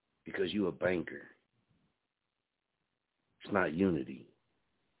because you a banker. It's not unity.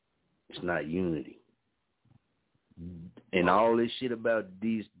 It's not unity. And all this shit about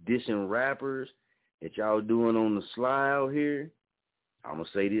these dissing rappers that y'all doing on the sly out here, I'm going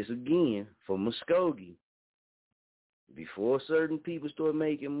to say this again for Muskogee. Before certain people start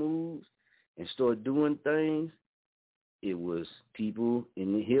making moves and start doing things, it was people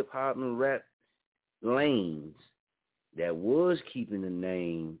in the hip-hop and rap lanes that was keeping the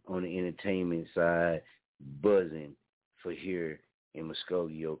name on the entertainment side buzzing for here in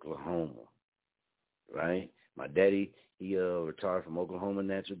Muskogee, Oklahoma, right? My daddy, he retired from Oklahoma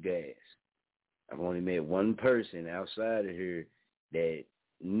Natural Gas. I've only met one person outside of here that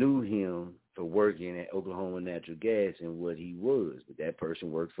knew him for working at Oklahoma Natural Gas and what he was. But that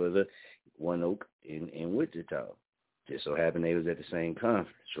person worked for the One Oak in Wichita. Just so happened they was at the same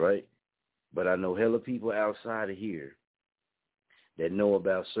conference, right? But I know hella people outside of here that know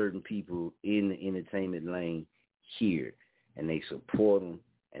about certain people in the entertainment lane here, and they support them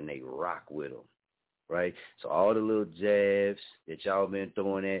and they rock with them, right? So all the little jabs that y'all been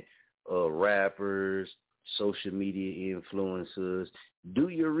throwing at rappers, social media influencers, do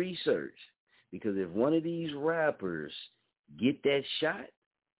your research. Because if one of these rappers get that shot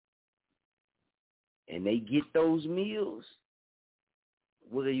and they get those meals,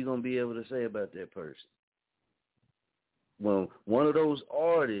 what are you going to be able to say about that person? When one of those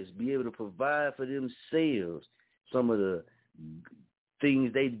artists be able to provide for themselves some of the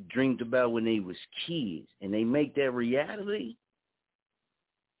things they dreamed about when they was kids, and they make that reality,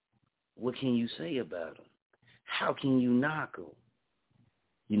 what can you say about them? How can you knock them?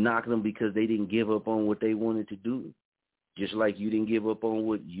 You knock them because they didn't give up on what they wanted to do, just like you didn't give up on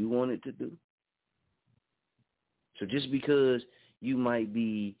what you wanted to do. So just because you might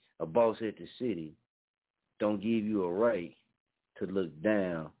be a boss at the city, don't give you a right to look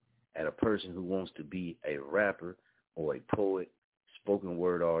down at a person who wants to be a rapper or a poet, spoken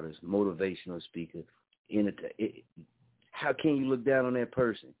word artist, motivational speaker. How can you look down on that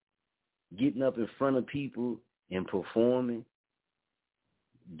person? Getting up in front of people and performing,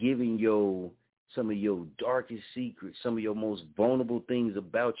 giving some of your darkest secrets, some of your most vulnerable things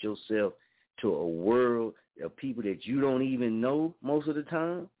about yourself to a world of people that you don't even know most of the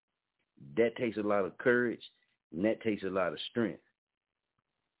time, that takes a lot of courage, and that takes a lot of strength.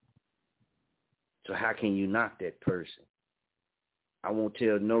 So how can you knock that person? I won't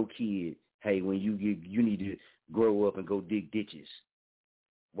tell no kid, hey, when you need to grow up and go dig ditches.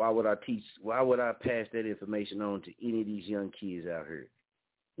 Why would I pass that information on to any of these young kids out here?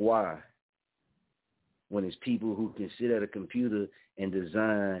 Why? When it's people who can sit at a computer and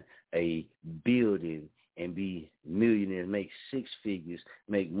design a building and be millionaires, make six figures,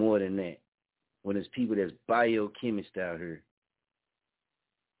 make more than that. When it's people that's biochemists out here.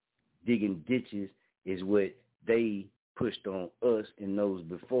 Digging ditches is what they pushed on us and those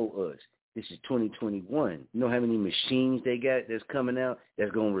before us. This is 2021. You know how many machines they got that's coming out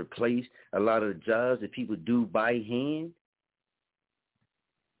that's going to replace a lot of the jobs that people do by hand?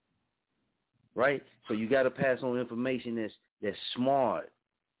 Right? So you got to pass on information that's smart,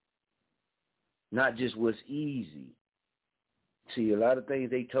 not just what's easy. See, a lot of things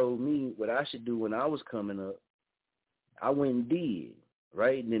they told me what I should do when I was coming up, I went and did,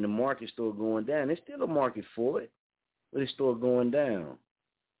 right? And then the market started going down. There's still a market for it, but it started going down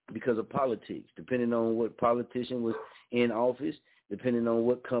because of politics, depending on what politician was in office, depending on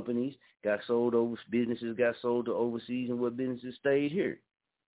what companies got sold over, businesses got sold to overseas, and what businesses stayed here.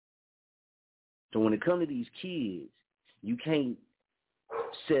 So when it comes to these kids, You can't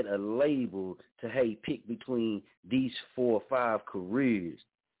set a label to, hey, pick between these 4 or 5 careers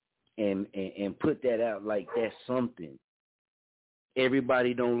and put that out like that's something.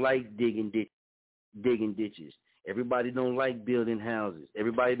 Everybody don't like digging ditches. Everybody don't like building houses.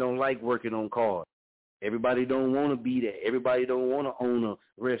 Everybody don't like working on cars. Everybody don't want to be there. Everybody don't want to own a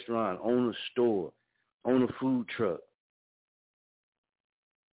restaurant, own a store, own a food truck.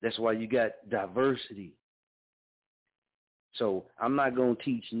 That's why you got diversity. So I'm not going to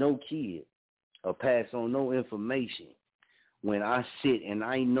teach no kid or pass on no information when I sit and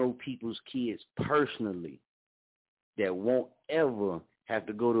I know people's kids personally that won't ever have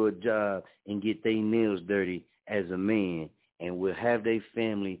to go to a job and get their nails dirty as a man and will have their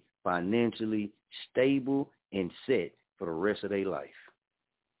family financially stable and set for the rest of their life.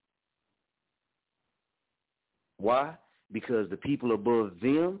 Why? Because the people above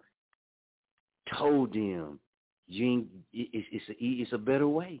them told them it's a better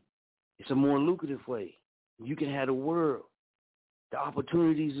way. It's a more lucrative way. You can have the world. The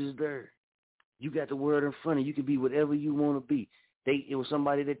opportunities is there. You got the world in front of you. You can be whatever you want to be. It was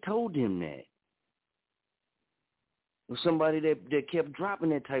somebody that told them that. It was somebody that kept dropping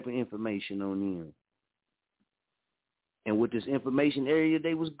that type of information on them. And with this information area,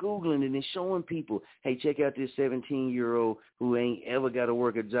 they was Googling it and showing people, hey, check out this 17-year-old who ain't ever got to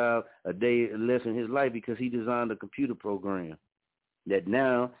work a job a day less in his life because he designed a computer program that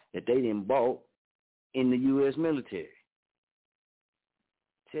now that they done bought in the U.S. military.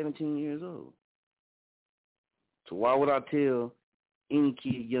 17 years old. So why would I tell any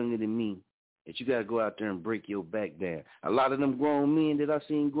kid younger than me that you got to go out there and break your back down? A lot of them grown men that I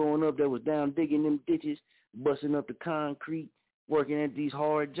seen growing up that was down digging them ditches, busting up the concrete, working at these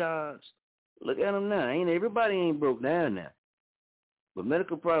hard jobs. Look at them now. Everybody ain't broke down now. But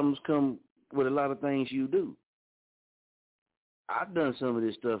medical problems come with a lot of things you do. I've done some of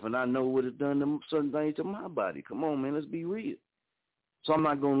this stuff, and I know what it's done to certain things to my body. Come on, man, let's be real. So I'm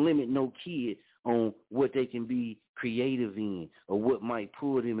not going to limit no kid on what they can be creative in or what might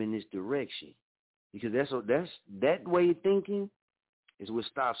pull them in this direction. Because that way of thinking is what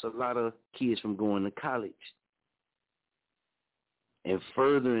stops a lot of kids from going to college and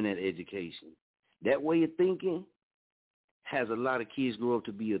furthering that education. That way of thinking has a lot of kids grow up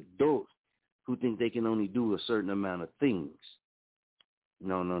to be adults who think they can only do a certain amount of things.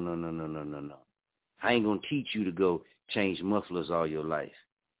 No. I ain't going to teach you to go change mufflers all your life.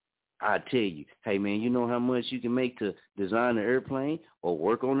 I tell you, hey, man, you know how much you can make to design an airplane or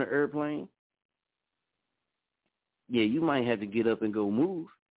work on the airplane? Yeah, you might have to get up and go move.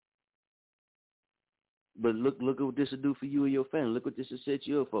 But look at what this will do for you and your family. Look what this will set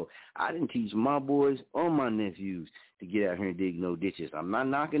you up for. I didn't teach my boys or my nephews to get out here and dig no ditches. I'm not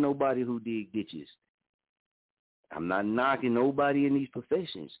knocking nobody who dig ditches. I'm not knocking nobody in these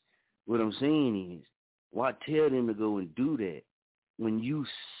professions. What I'm saying is, why tell them to go and do that when you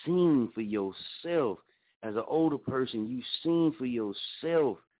seen for yourself as an older person? You seen for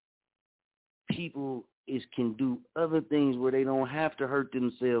yourself people can do other things where they don't have to hurt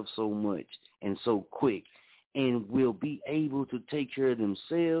themselves so much and so quick, and will be able to take care of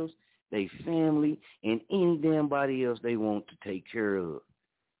themselves, their family, and any damn body else they want to take care of. As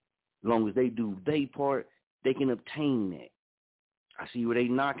long as they do their part, they can obtain that. I see where they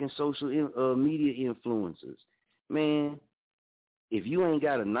knocking social media influencers. Man, if you ain't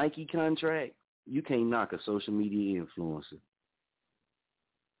got a Nike contract, you can't knock a social media influencer.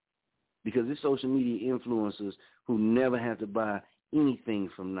 Because it's social media influencers who never have to buy anything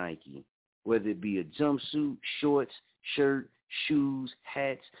from Nike, whether it be a jumpsuit, shorts, shirt, shoes,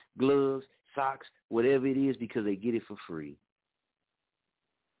 hats, gloves, socks, whatever it is, because they get it for free.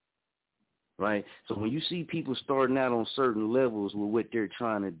 Right? So when you see people starting out on certain levels with what they're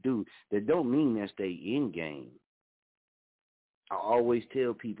trying to do, that don't mean that's their end game. I always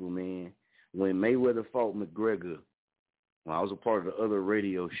tell people, man, when Mayweather fought McGregor, when I was a part of the other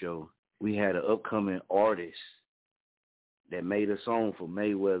radio show, we had an upcoming artist that made a song for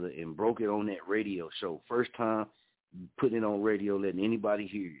Mayweather and broke it on that radio show. First time putting it on radio, letting anybody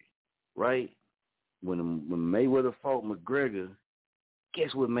hear it, right? When Mayweather fought McGregor,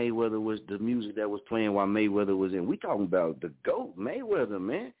 guess what Mayweather was, the music that was playing while Mayweather was in? We talking about the GOAT, Mayweather,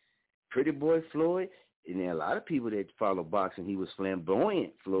 man. Pretty Boy Floyd. And there are a lot of people that follow boxing. He was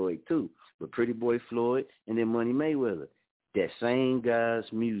flamboyant Floyd, too. But Pretty Boy Floyd and then Money Mayweather. That same guy's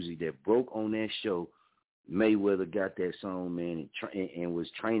music that broke on that show, Mayweather got that song, man, and was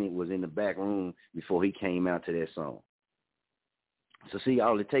training, was in the back room before he came out to that song. So, see,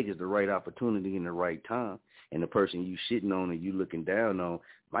 all it takes is the right opportunity and the right time, and the person you sitting on and you looking down on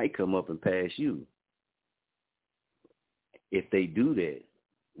might come up and pass you. if they do that,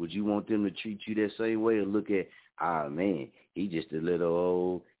 would you want them to treat you that same way or look at, man, he just a little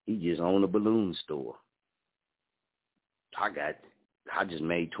old, he just owned a balloon store. I just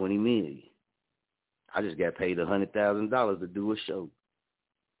made $20 million. I just got paid $100,000 to do a show.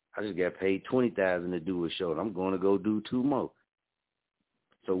 I just got paid $20,000 to do a show, and I'm going to go do 2 more.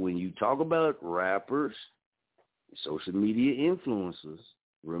 So when you talk about rappers, social media influencers,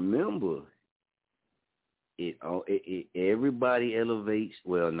 remember, everybody elevates.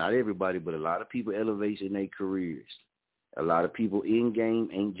 Well, not everybody, but a lot of people elevates in their careers. A lot of people in game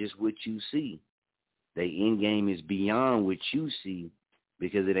ain't just what you see. They in game is beyond what you see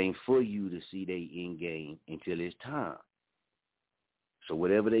because it ain't for you to see they in game until it's time. So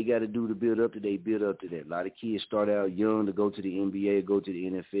whatever they got to do to build up to, they build up to that. A lot of kids start out young to go to the NBA, go to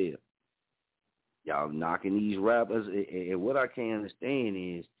the NFL. Y'all knocking these rappers, and what I can't understand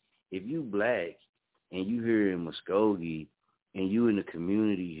is if you black and you here in Muskogee and you in the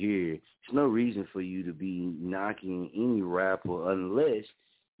community here, there's no reason for you to be knocking any rapper unless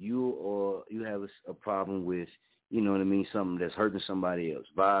you have a problem with, you know what I mean, something that's hurting somebody else,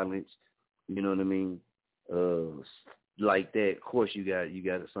 violence, you know what I mean, like that. Of course, you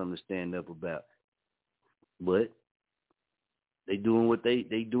got something to stand up about. But they doing what they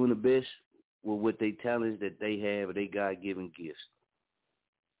doing the best with what they talents that they have, or they God-given gifts.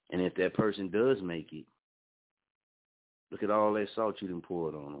 And if that person does make it, look at all that salt you done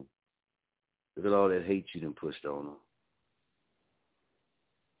poured on them. Look at all that hate you done pushed on them.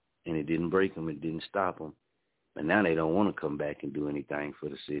 And it didn't break them. It didn't stop them. But now they don't want to come back and do anything for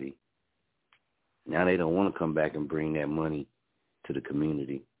the city. Now they don't want to come back and bring that money to the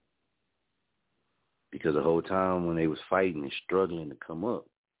community. Because the whole time when they was fighting and struggling to come up,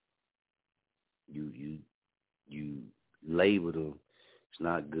 you labeled them, it's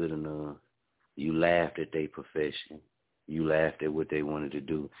not good enough. You laughed at their profession. You laughed at what they wanted to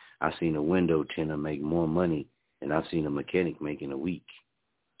do. I seen a window tender make more money than I've seen a mechanic make in a week.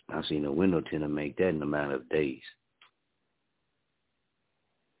 I've seen a window tender make that in a matter of days.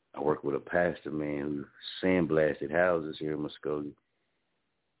 I work with a pastor, man, who sandblasted houses here in Muskogee.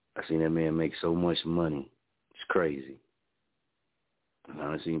 I seen that man make so much money. It's crazy. And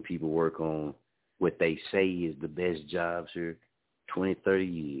I've seen people work on what they say is the best jobs here 20, 30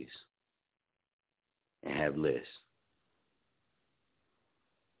 years and have less.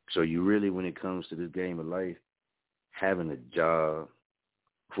 So you really, when it comes to this game of life, having a job,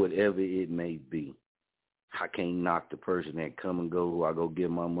 whatever it may be, I can't knock the person that come and go who I go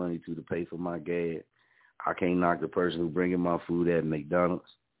give my money to pay for my gas. I can't knock the person who bringing my food at McDonald's.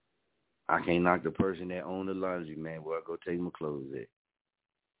 I can't knock the person that own the laundry, man, where I go take my clothes at.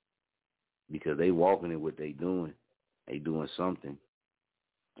 Because they walking in what they doing. They doing something.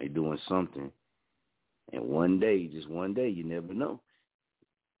 They doing something. And one day, just one day, you never know.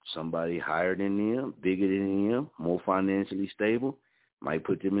 Somebody higher than them, bigger than them, more financially stable, might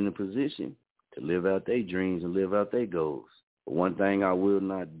put them in a position to live out their dreams and live out their goals. But one thing I will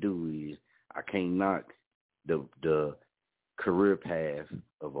not do is I can't knock the career path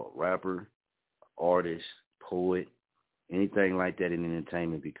of a rapper, artist, poet, anything like that in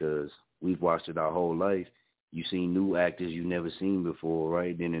entertainment, because we've watched it our whole life. You seen new actors you never seen before,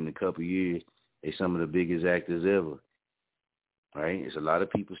 right? Then in a couple of years, they some of the biggest actors ever, right? It's a lot of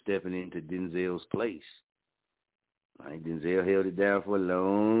people stepping into Denzel's place. Right? Denzel held it down for a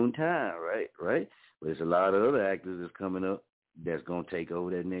long time, right? But there's a lot of other actors that's coming up that's going to take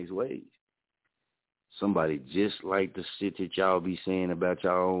over that next wave. Somebody just like the shit that y'all be saying about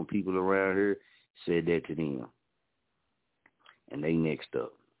y'all own people around here said that to them. And they next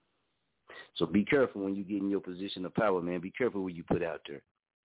up. So be careful when you get in your position of power, man. Be careful what you put out there.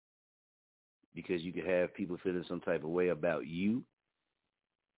 Because you can have people feeling some type of way about you.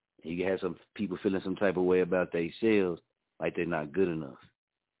 And you can have some people feeling some type of way about themselves, like they're not good enough.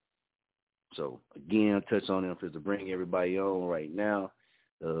 So, again, I'll touch on them to bring everybody on right now.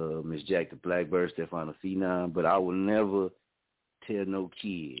 Miss Jack the Blackbird, Stefan the Phenom. But I will never tell no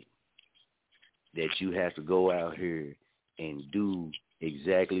kid that you have to go out here and do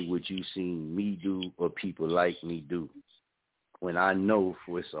exactly what you seen me do or people like me do. When I know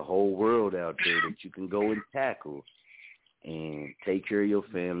it's a whole world out there that you can go and tackle and take care of your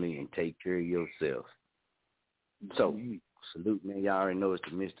family and take care of yourself. So, salute, man. Y'all already know it's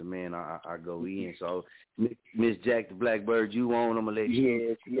the Mr. Man. I go in. So, Miss Jack the Blackbird, you on. I'm going to let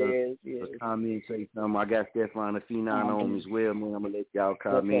you comment, say something. I got Stefan the Phenom on as well, man. I'm going to let y'all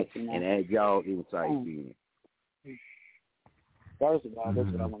comment and add y'all insights in. First of all,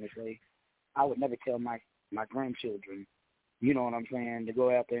 that's what I want to say. I would never tell my grandchildren, you know what I'm saying, to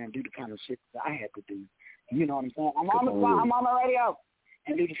go out there and do the kind of shit that I had to do You know what I'm saying? I'm on the radio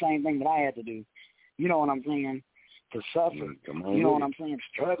and do the same thing that I had to do. You know what I'm saying? To suffer. You know what I'm saying?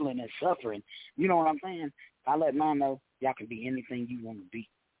 Struggling and suffering. You know what I'm saying? I let mine know y'all can be anything you want to be.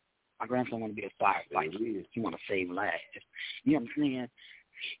 My grandson want to be a firefighter. He want to save lives. You know what I'm saying?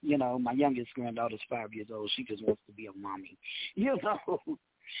 You know, my youngest granddaughter's 5 years old. She just wants to be a mommy. You know,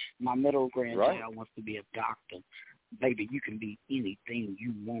 my middle grandchild wants to be a doctor. Baby, you can be anything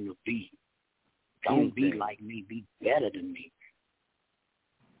you want to be. Don't be like me. Be better than me.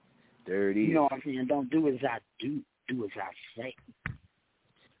 There it is. You know what I'm saying? Don't do as I do. Do as I say.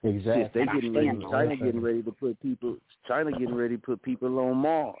 Exactly. China getting ready to put people on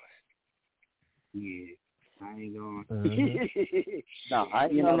Mars. Yeah. I ain't going. No,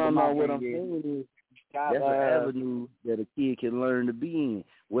 what I'm saying is that's an avenue that a kid can learn to be in.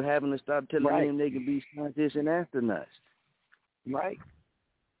 What happened to stop telling them they can be scientists and astronauts? Right.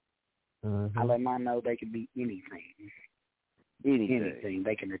 I let mine know they can be anything. Anything.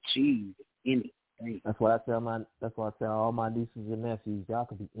 They can achieve anything. That's what I tell all my nieces and nephews. Y'all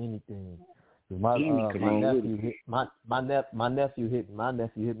can be anything. My nephew hit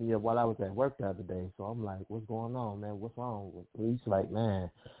me up while I was at work the other day. So I'm like, what's going on, man? What's wrong? He's like, man,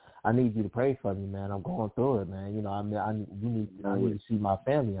 I need you to pray for me, man. I'm going through it, man. You know, I need to see my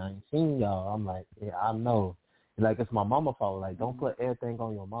family. I ain't seen y'all. I'm like, yeah, I know. Like, it's my mama's fault. Like, don't put everything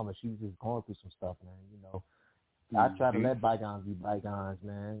on your mama. She was just going through some stuff, man. You know, I try to let bygones be bygones,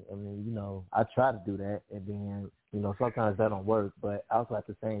 man. I mean, you know, I try to do that, and then, you know, sometimes that don't work. But also at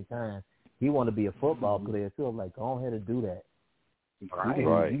the same time, he want to be a football player too. I'm like, go ahead and do that. You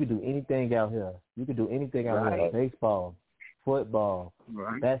can do anything out here. You can do anything out here. Baseball, football,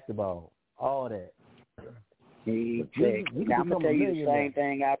 basketball, all that. Now I'm gonna tell you the same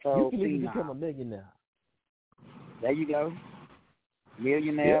thing I told you can become a millionaire. There you go.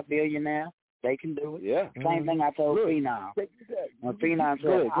 Millionaire, billionaire, they can do it. Yeah. Same thing I told Phenom. When Phenom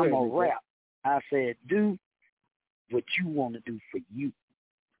said, I'm a rap, I said, do what you want to do for you.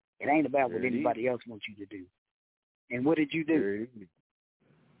 It ain't about what anybody else wants you to do. And what did you do?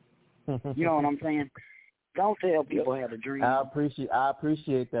 You know what I'm saying? Don't tell people how to dream. I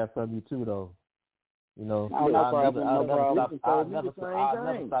appreciate that from you too, though. You know, I'll never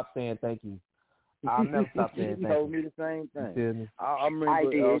stop saying thank you. I'll never stop saying thank you. You told me the same thing. I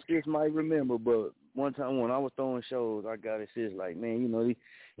remember, sis might remember, but one time when I was throwing shows, I got it, sis like, man, you know, they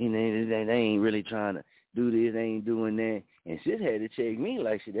ain't really trying to do this, they ain't doing that. And sis had to check me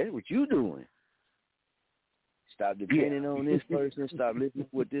like, shit, that's what you doing. Stop depending on this person. Stop listening to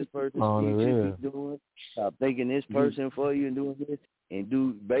what this person keeps doing. Stop thinking this person for you and doing this. And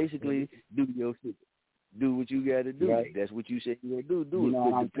do your shit. Do what you got to do. Right. That's what you said you going to do. You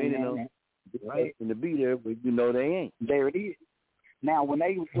know, depending on the person to be there, but you know they ain't. There it is. Now, when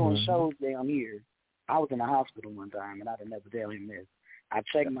they was doing shows down here, I was in the hospital one time, and I'd have never tell him this. I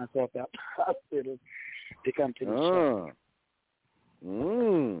checked myself out the hospital to come to the show.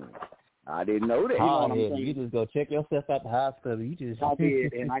 I didn't know that. You just go check yourself out the hospital. I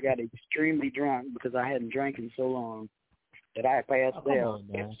did, and I got extremely drunk because I hadn't drank in so long that I had passed out.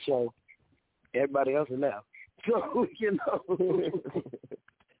 So everybody else left. So, you know.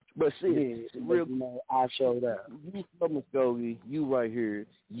 But see, I showed up. You from Muskogee, you right here.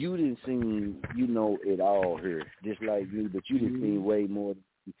 You didn't see, it all here, just like me, but you didn't see way more,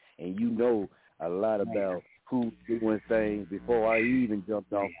 and you know a lot about who's doing things before I even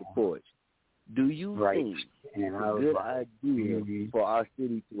jumped off the porch. Do you think it's a good idea for our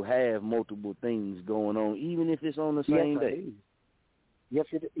city to have multiple things going on, even if it's on the same day? Yes,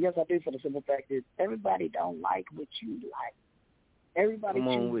 I do, for the simple fact that everybody don't like what you like. Everybody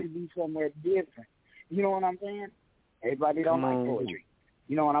chooses to be somewhere different. You know what I'm saying? Everybody don't like poetry.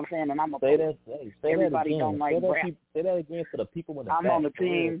 You know what I'm saying? And I'm a poet. Everybody don't like rap. Say that again for the people in the I'm on the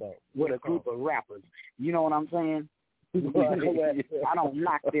team with a group of rappers. You know what I'm saying? I don't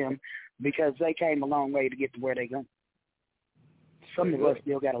knock them because they came a long way to get to where they go. Some of us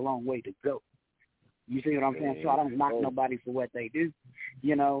still got a long way to go. You see what I'm saying? So I don't knock nobody for what they do,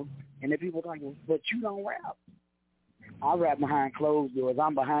 you know. And if people think, but you don't rap. I rap behind closed doors.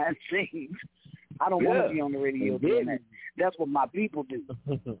 I'm behind scenes. I don't want to be on the radio doing that. That's what my people do.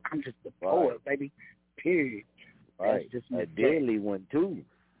 I'm just a poet, baby. Period. Right. That's just a deadly one, too.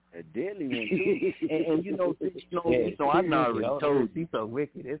 And you know, so I done already told you. She's so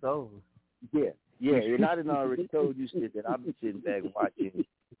wicked. It's over. Yeah, and I done already told you, shit, that I've been sitting back watching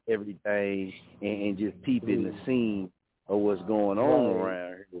everything and just peeping the scene of what's going on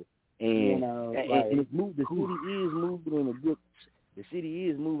around here. And, and it's the city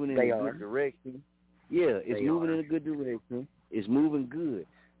is moving in a good direction. Yeah, it's moving in a good direction. It's moving good.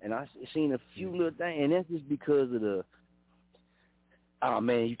 And I seen a few little things, and that's just because of the, oh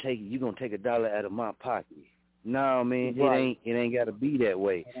man, you gonna take $1 out of my pocket. No, man, it ain't gotta be that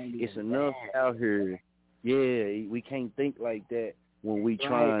way. It's enough out here. Yeah, we can't think like that when we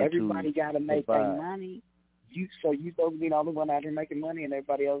trying everybody gotta make their money. You supposed to be the only one out here making money, and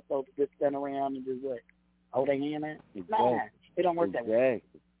everybody else supposed to just stand around and just what? Hold their hand out? Nah, it don't work that way.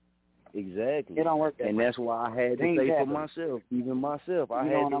 Exactly. It don't work that way. And that's why I had to say for myself, even myself, I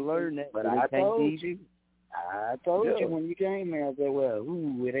had to learn that. But I told you when you came there, I said, well,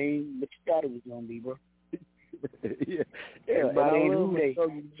 it ain't what you thought it was going to be, bro. Everybody ain't who they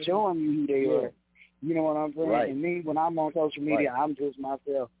showing you who they are. You know what I'm saying? Right. And me, when I'm on social media, I'm just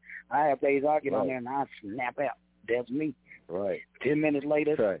myself. I have days I get on there and I snap out. That's me. Right. 10 minutes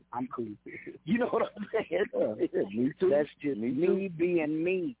later, I'm cool. You know what I'm saying? Me too. That's just me being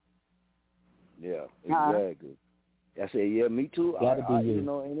me. Yeah, exactly. I said, yeah, me too. You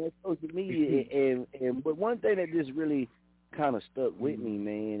know, and that's social media. But one thing that just really kind of stuck with me,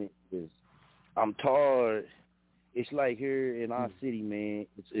 man, is I'm tired. It's like here in our city, man.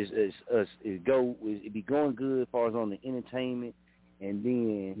 It be going good as far as on the entertainment, and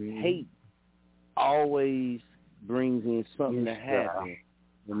then hate always brings in something to happen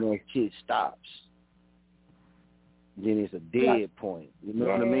when that shit stops. Then it's a dead point. You know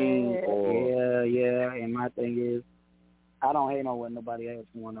what I mean? Yeah. And my thing is, I don't hate on what nobody else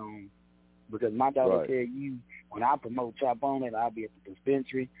going on, because my daughter tell you, when I promote Chop On It, I'll be at the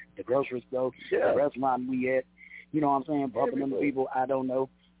dispensary, the grocery store, the restaurant we at. You know what I'm saying? Bumping them people I don't know,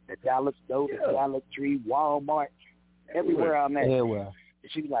 the Dollar Store, the Dollar Tree, Walmart, everywhere I'm at.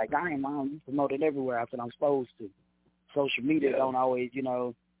 She was like, dang, Mom, you promote it everywhere. I said, I'm supposed to. Social media don't always,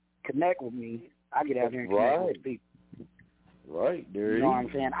 connect with me. I get out there and connect with people. Right, there you know what I'm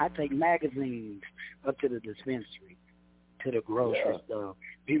saying? I take magazines up to the dispensary, to the grocery store.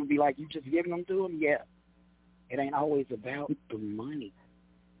 People be like, you just giving them to them? Yeah. It ain't always about the money.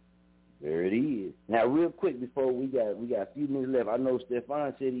 There it is. Now, real quick before we got a few minutes left, I know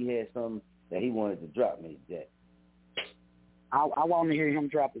Stefan said he had something that he wanted to drop me, Jack. I want to hear him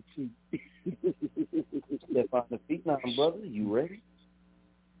drop it too. Stefan, the feet now, brother. You ready?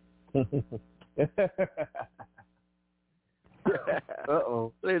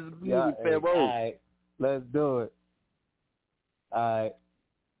 Uh-oh. Let's music, fam. All right, let's do it. All right.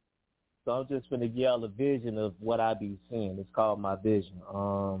 So I'm just going to give y'all a vision of what I be seeing. It's called my vision.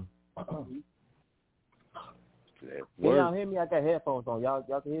 Can y'all hear me? I got headphones on. Y'all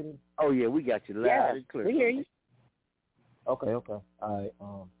can hear me? Oh, yeah, we got you loud and clear. We hear you. Okay.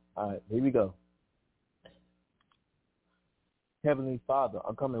 All right, here we go. Heavenly Father,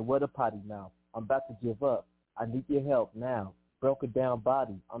 I'm coming with a potty mouth. I'm about to give up. I need your help now. Broken down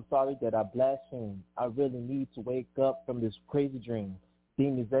body. I'm sorry that I blasphemed. I really need to wake up from this crazy dream.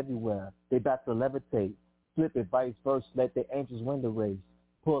 Demons everywhere. They about to levitate. Flip it vice versa. Let the angels win the race.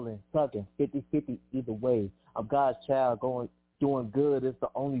 Pulling, tugging, 50-50 either way. I'm God's child doing good is the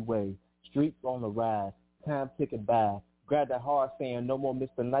only way. Streets on the rise. Time ticking by. Grab that hard saying no more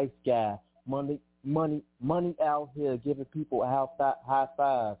Mr. Nice Guy. Money out here giving people high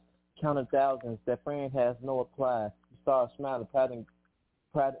fives. Counting thousands. That friend has no apply. You start smiling.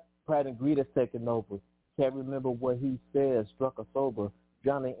 Pride and greed is taking over. Can't remember what he said. Struck a sober.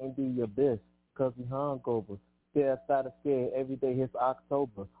 Drowning in the abyss. Cause he hung over. Stare outside of scared. Every day it's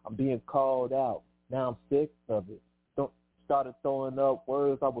October. I'm being called out. Now I'm sick of it. Started throwing up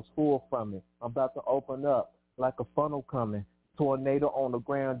words. I was full from it. I'm about to open up like a funnel coming. Tornado on the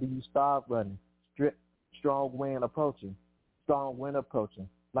ground. Do you start running? Strong wind approaching.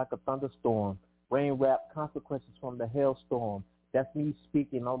 Like a thunderstorm. Rain wrap consequences from the hailstorm. That's me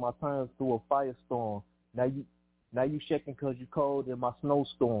speaking on my terms through a firestorm. Now you shaking cause you cold in my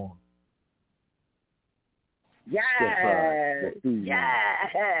snowstorm. Yes.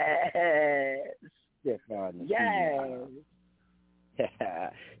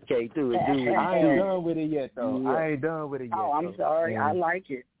 Okay, do it. I ain't done with it yet, though. Oh, I'm sorry. I like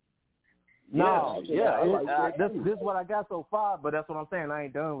it. No, this is what I got so far, but that's what I'm saying. I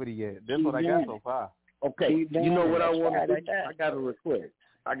ain't done with it yet. This is what I got so far. Okay, you know what I want to do? I got a request.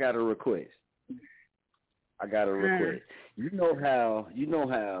 You know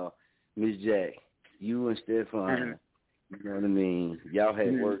how, Miss Jack, you and Stefan, you know what I mean? Y'all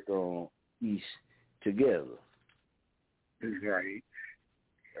had worked on East together. Right.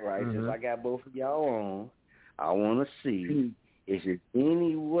 Since I got both of y'all on, I want to see is there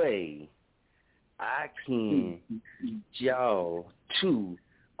any way I can get y'all two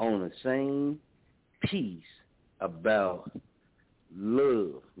on the same piece about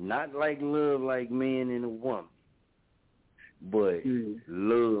love. Not like love like man and a woman, but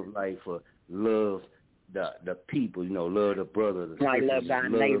love, like for love the people, love the brother, the like sister, love thy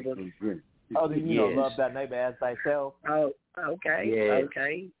neighbor. Oh, love thy neighbor as thyself. Oh, okay, yes.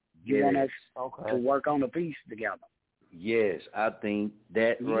 okay. You want us to work on a piece together. Yes, I think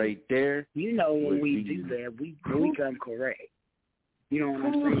that right there. When we do that, we come correct. You know what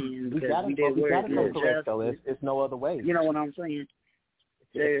I'm saying? We gotta come correct, though. It's no other way. You know what I'm saying?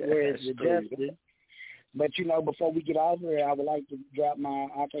 Where's the justice? But, before we get out here, I would like to drop my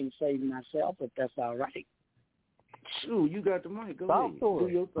I Can't Save Myself, if that's all right. Sure, you got the mic. Go ahead. Do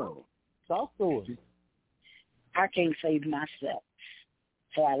your thing. Talk to us. I can't save myself,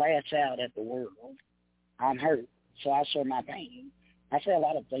 so I lash out at the world. I'm hurt, so I show my pain. I say a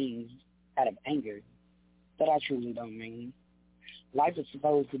lot of things out of anger that I truly don't mean. Life is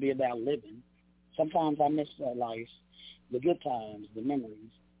supposed to be about living. Sometimes I miss that life, the good times, the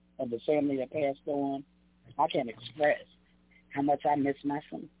memories of the family that passed on. I can't express how much I miss my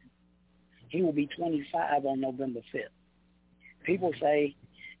son. He will be 25 on November 5th. People say,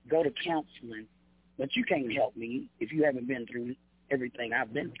 go to counseling, but you can't help me if you haven't been through everything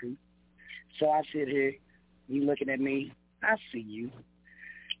I've been through. So I sit here, you looking at me, I see you.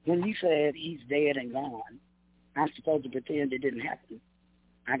 When you said he's dead and gone, I'm supposed to pretend it didn't happen.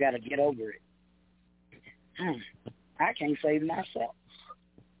 I got to get over it. I can't save myself.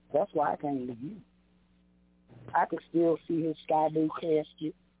 That's why I came to you. I could still see his sky blue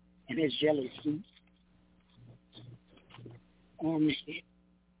casket and his yellow suit.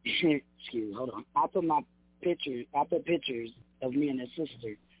 Excuse, hold on. I put pictures of me and his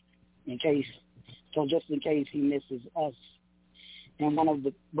sister just in case he misses us. And one of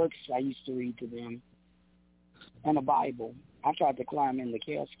the books I used to read to them, and the Bible, I tried to climb in the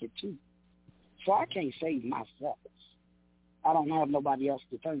casket too. So I can't save myself. I don't have nobody else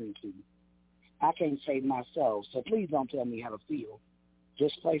to turn to. I can't save myself, so please don't tell me how to feel.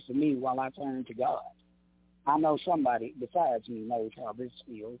 Just pray for me while I turn to God. I know somebody besides me knows how this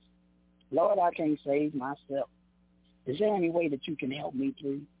feels. Lord, I can't save myself. Is there any way that you can help me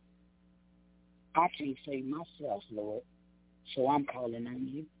through? I can't save myself, Lord, so I'm calling on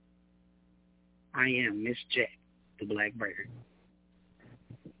you. I am Miss Jack, the Black Bird.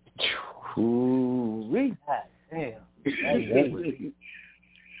 Ooh-wee. Damn.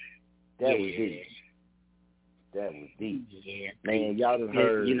 That was deep. That was deep. Yeah, man, y'all done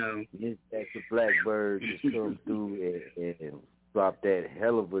heard Miss Jack the Blackbird just come through and drop that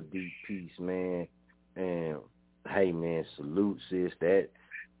hell of a deep piece, man. And hey, man, salute, sis. That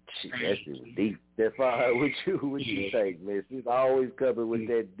shit was deep. That's fine with you. What you think, man? She's always covered with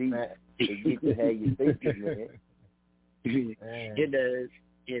that deep to get to how you thinking, man. It does.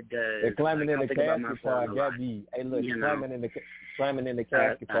 It does. They're climbing in the casket for I got B. Hey, look, climbing in the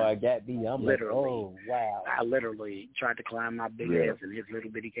casket for I got B. I'm like, oh, wow. I literally tried to climb my big ass in his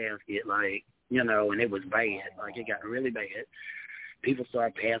little bitty casket, and it was bad. Like, it got really bad. People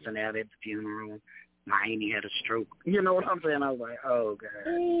started passing out at the funeral. My auntie had a stroke. You know what I'm saying? I was like, oh, God.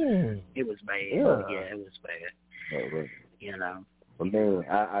 It was bad. Yeah, it was bad. But, man,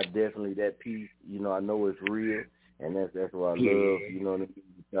 I definitely, that piece, I know it's real. And that's what I love, what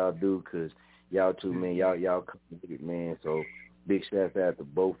y'all do, because y'all too, man, y'all come with it, man. So big shout out to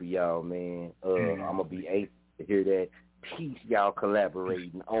both of y'all, man. I'm going to be able to hear that piece y'all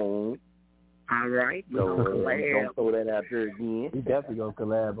collaborating on. All right. So don't throw that out there again. We definitely going to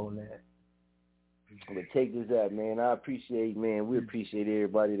collab on that. But check this out, man. We appreciate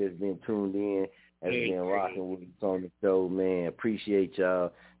everybody that's been tuned in, that's been rocking with us on the show, man. Appreciate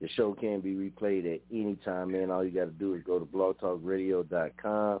y'all. The show can be replayed at any time, man. All you got to do is go to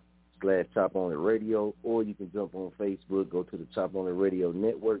blogtalkradio.com/Top On It Radio, or you can jump on Facebook, go to the Top On It Radio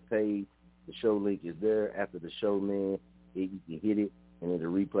network page. The show link is there. After the show, man, you can hit it, and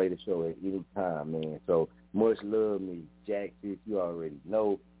it'll replay the show at any time, man. So much love, me, Jack, sis, you already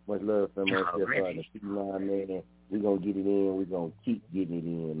know. Much love from us, the P9, man. We're going to get it in. We're going to keep getting it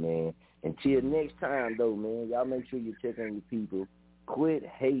in, man. Until next time, though, man, y'all make sure you check on your people. Quit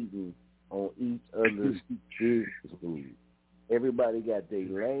hating on each other's business moves. Everybody got their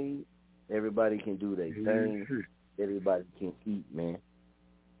lane. Everybody can do their thing. Everybody can eat, man.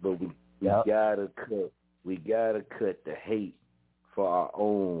 But we gotta cut the hate for our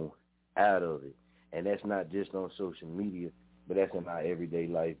own out of it. And that's not just on social media, but that's in our everyday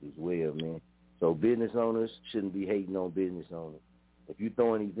life as well, man. So business owners shouldn't be hating on business owners. If you're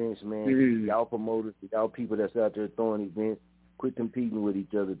throwing events, man, y'all promoters, y'all people that's out there throwing events, quit competing with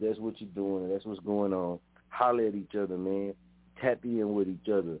each other. That's what you're doing, and that's what's going on. Holler at each other, man. Tap in with each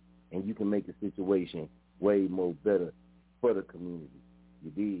other, and you can make the situation way more better for the community.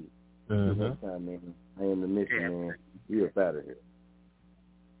 You did. Next time, man. I am the mission, man. We up out of here.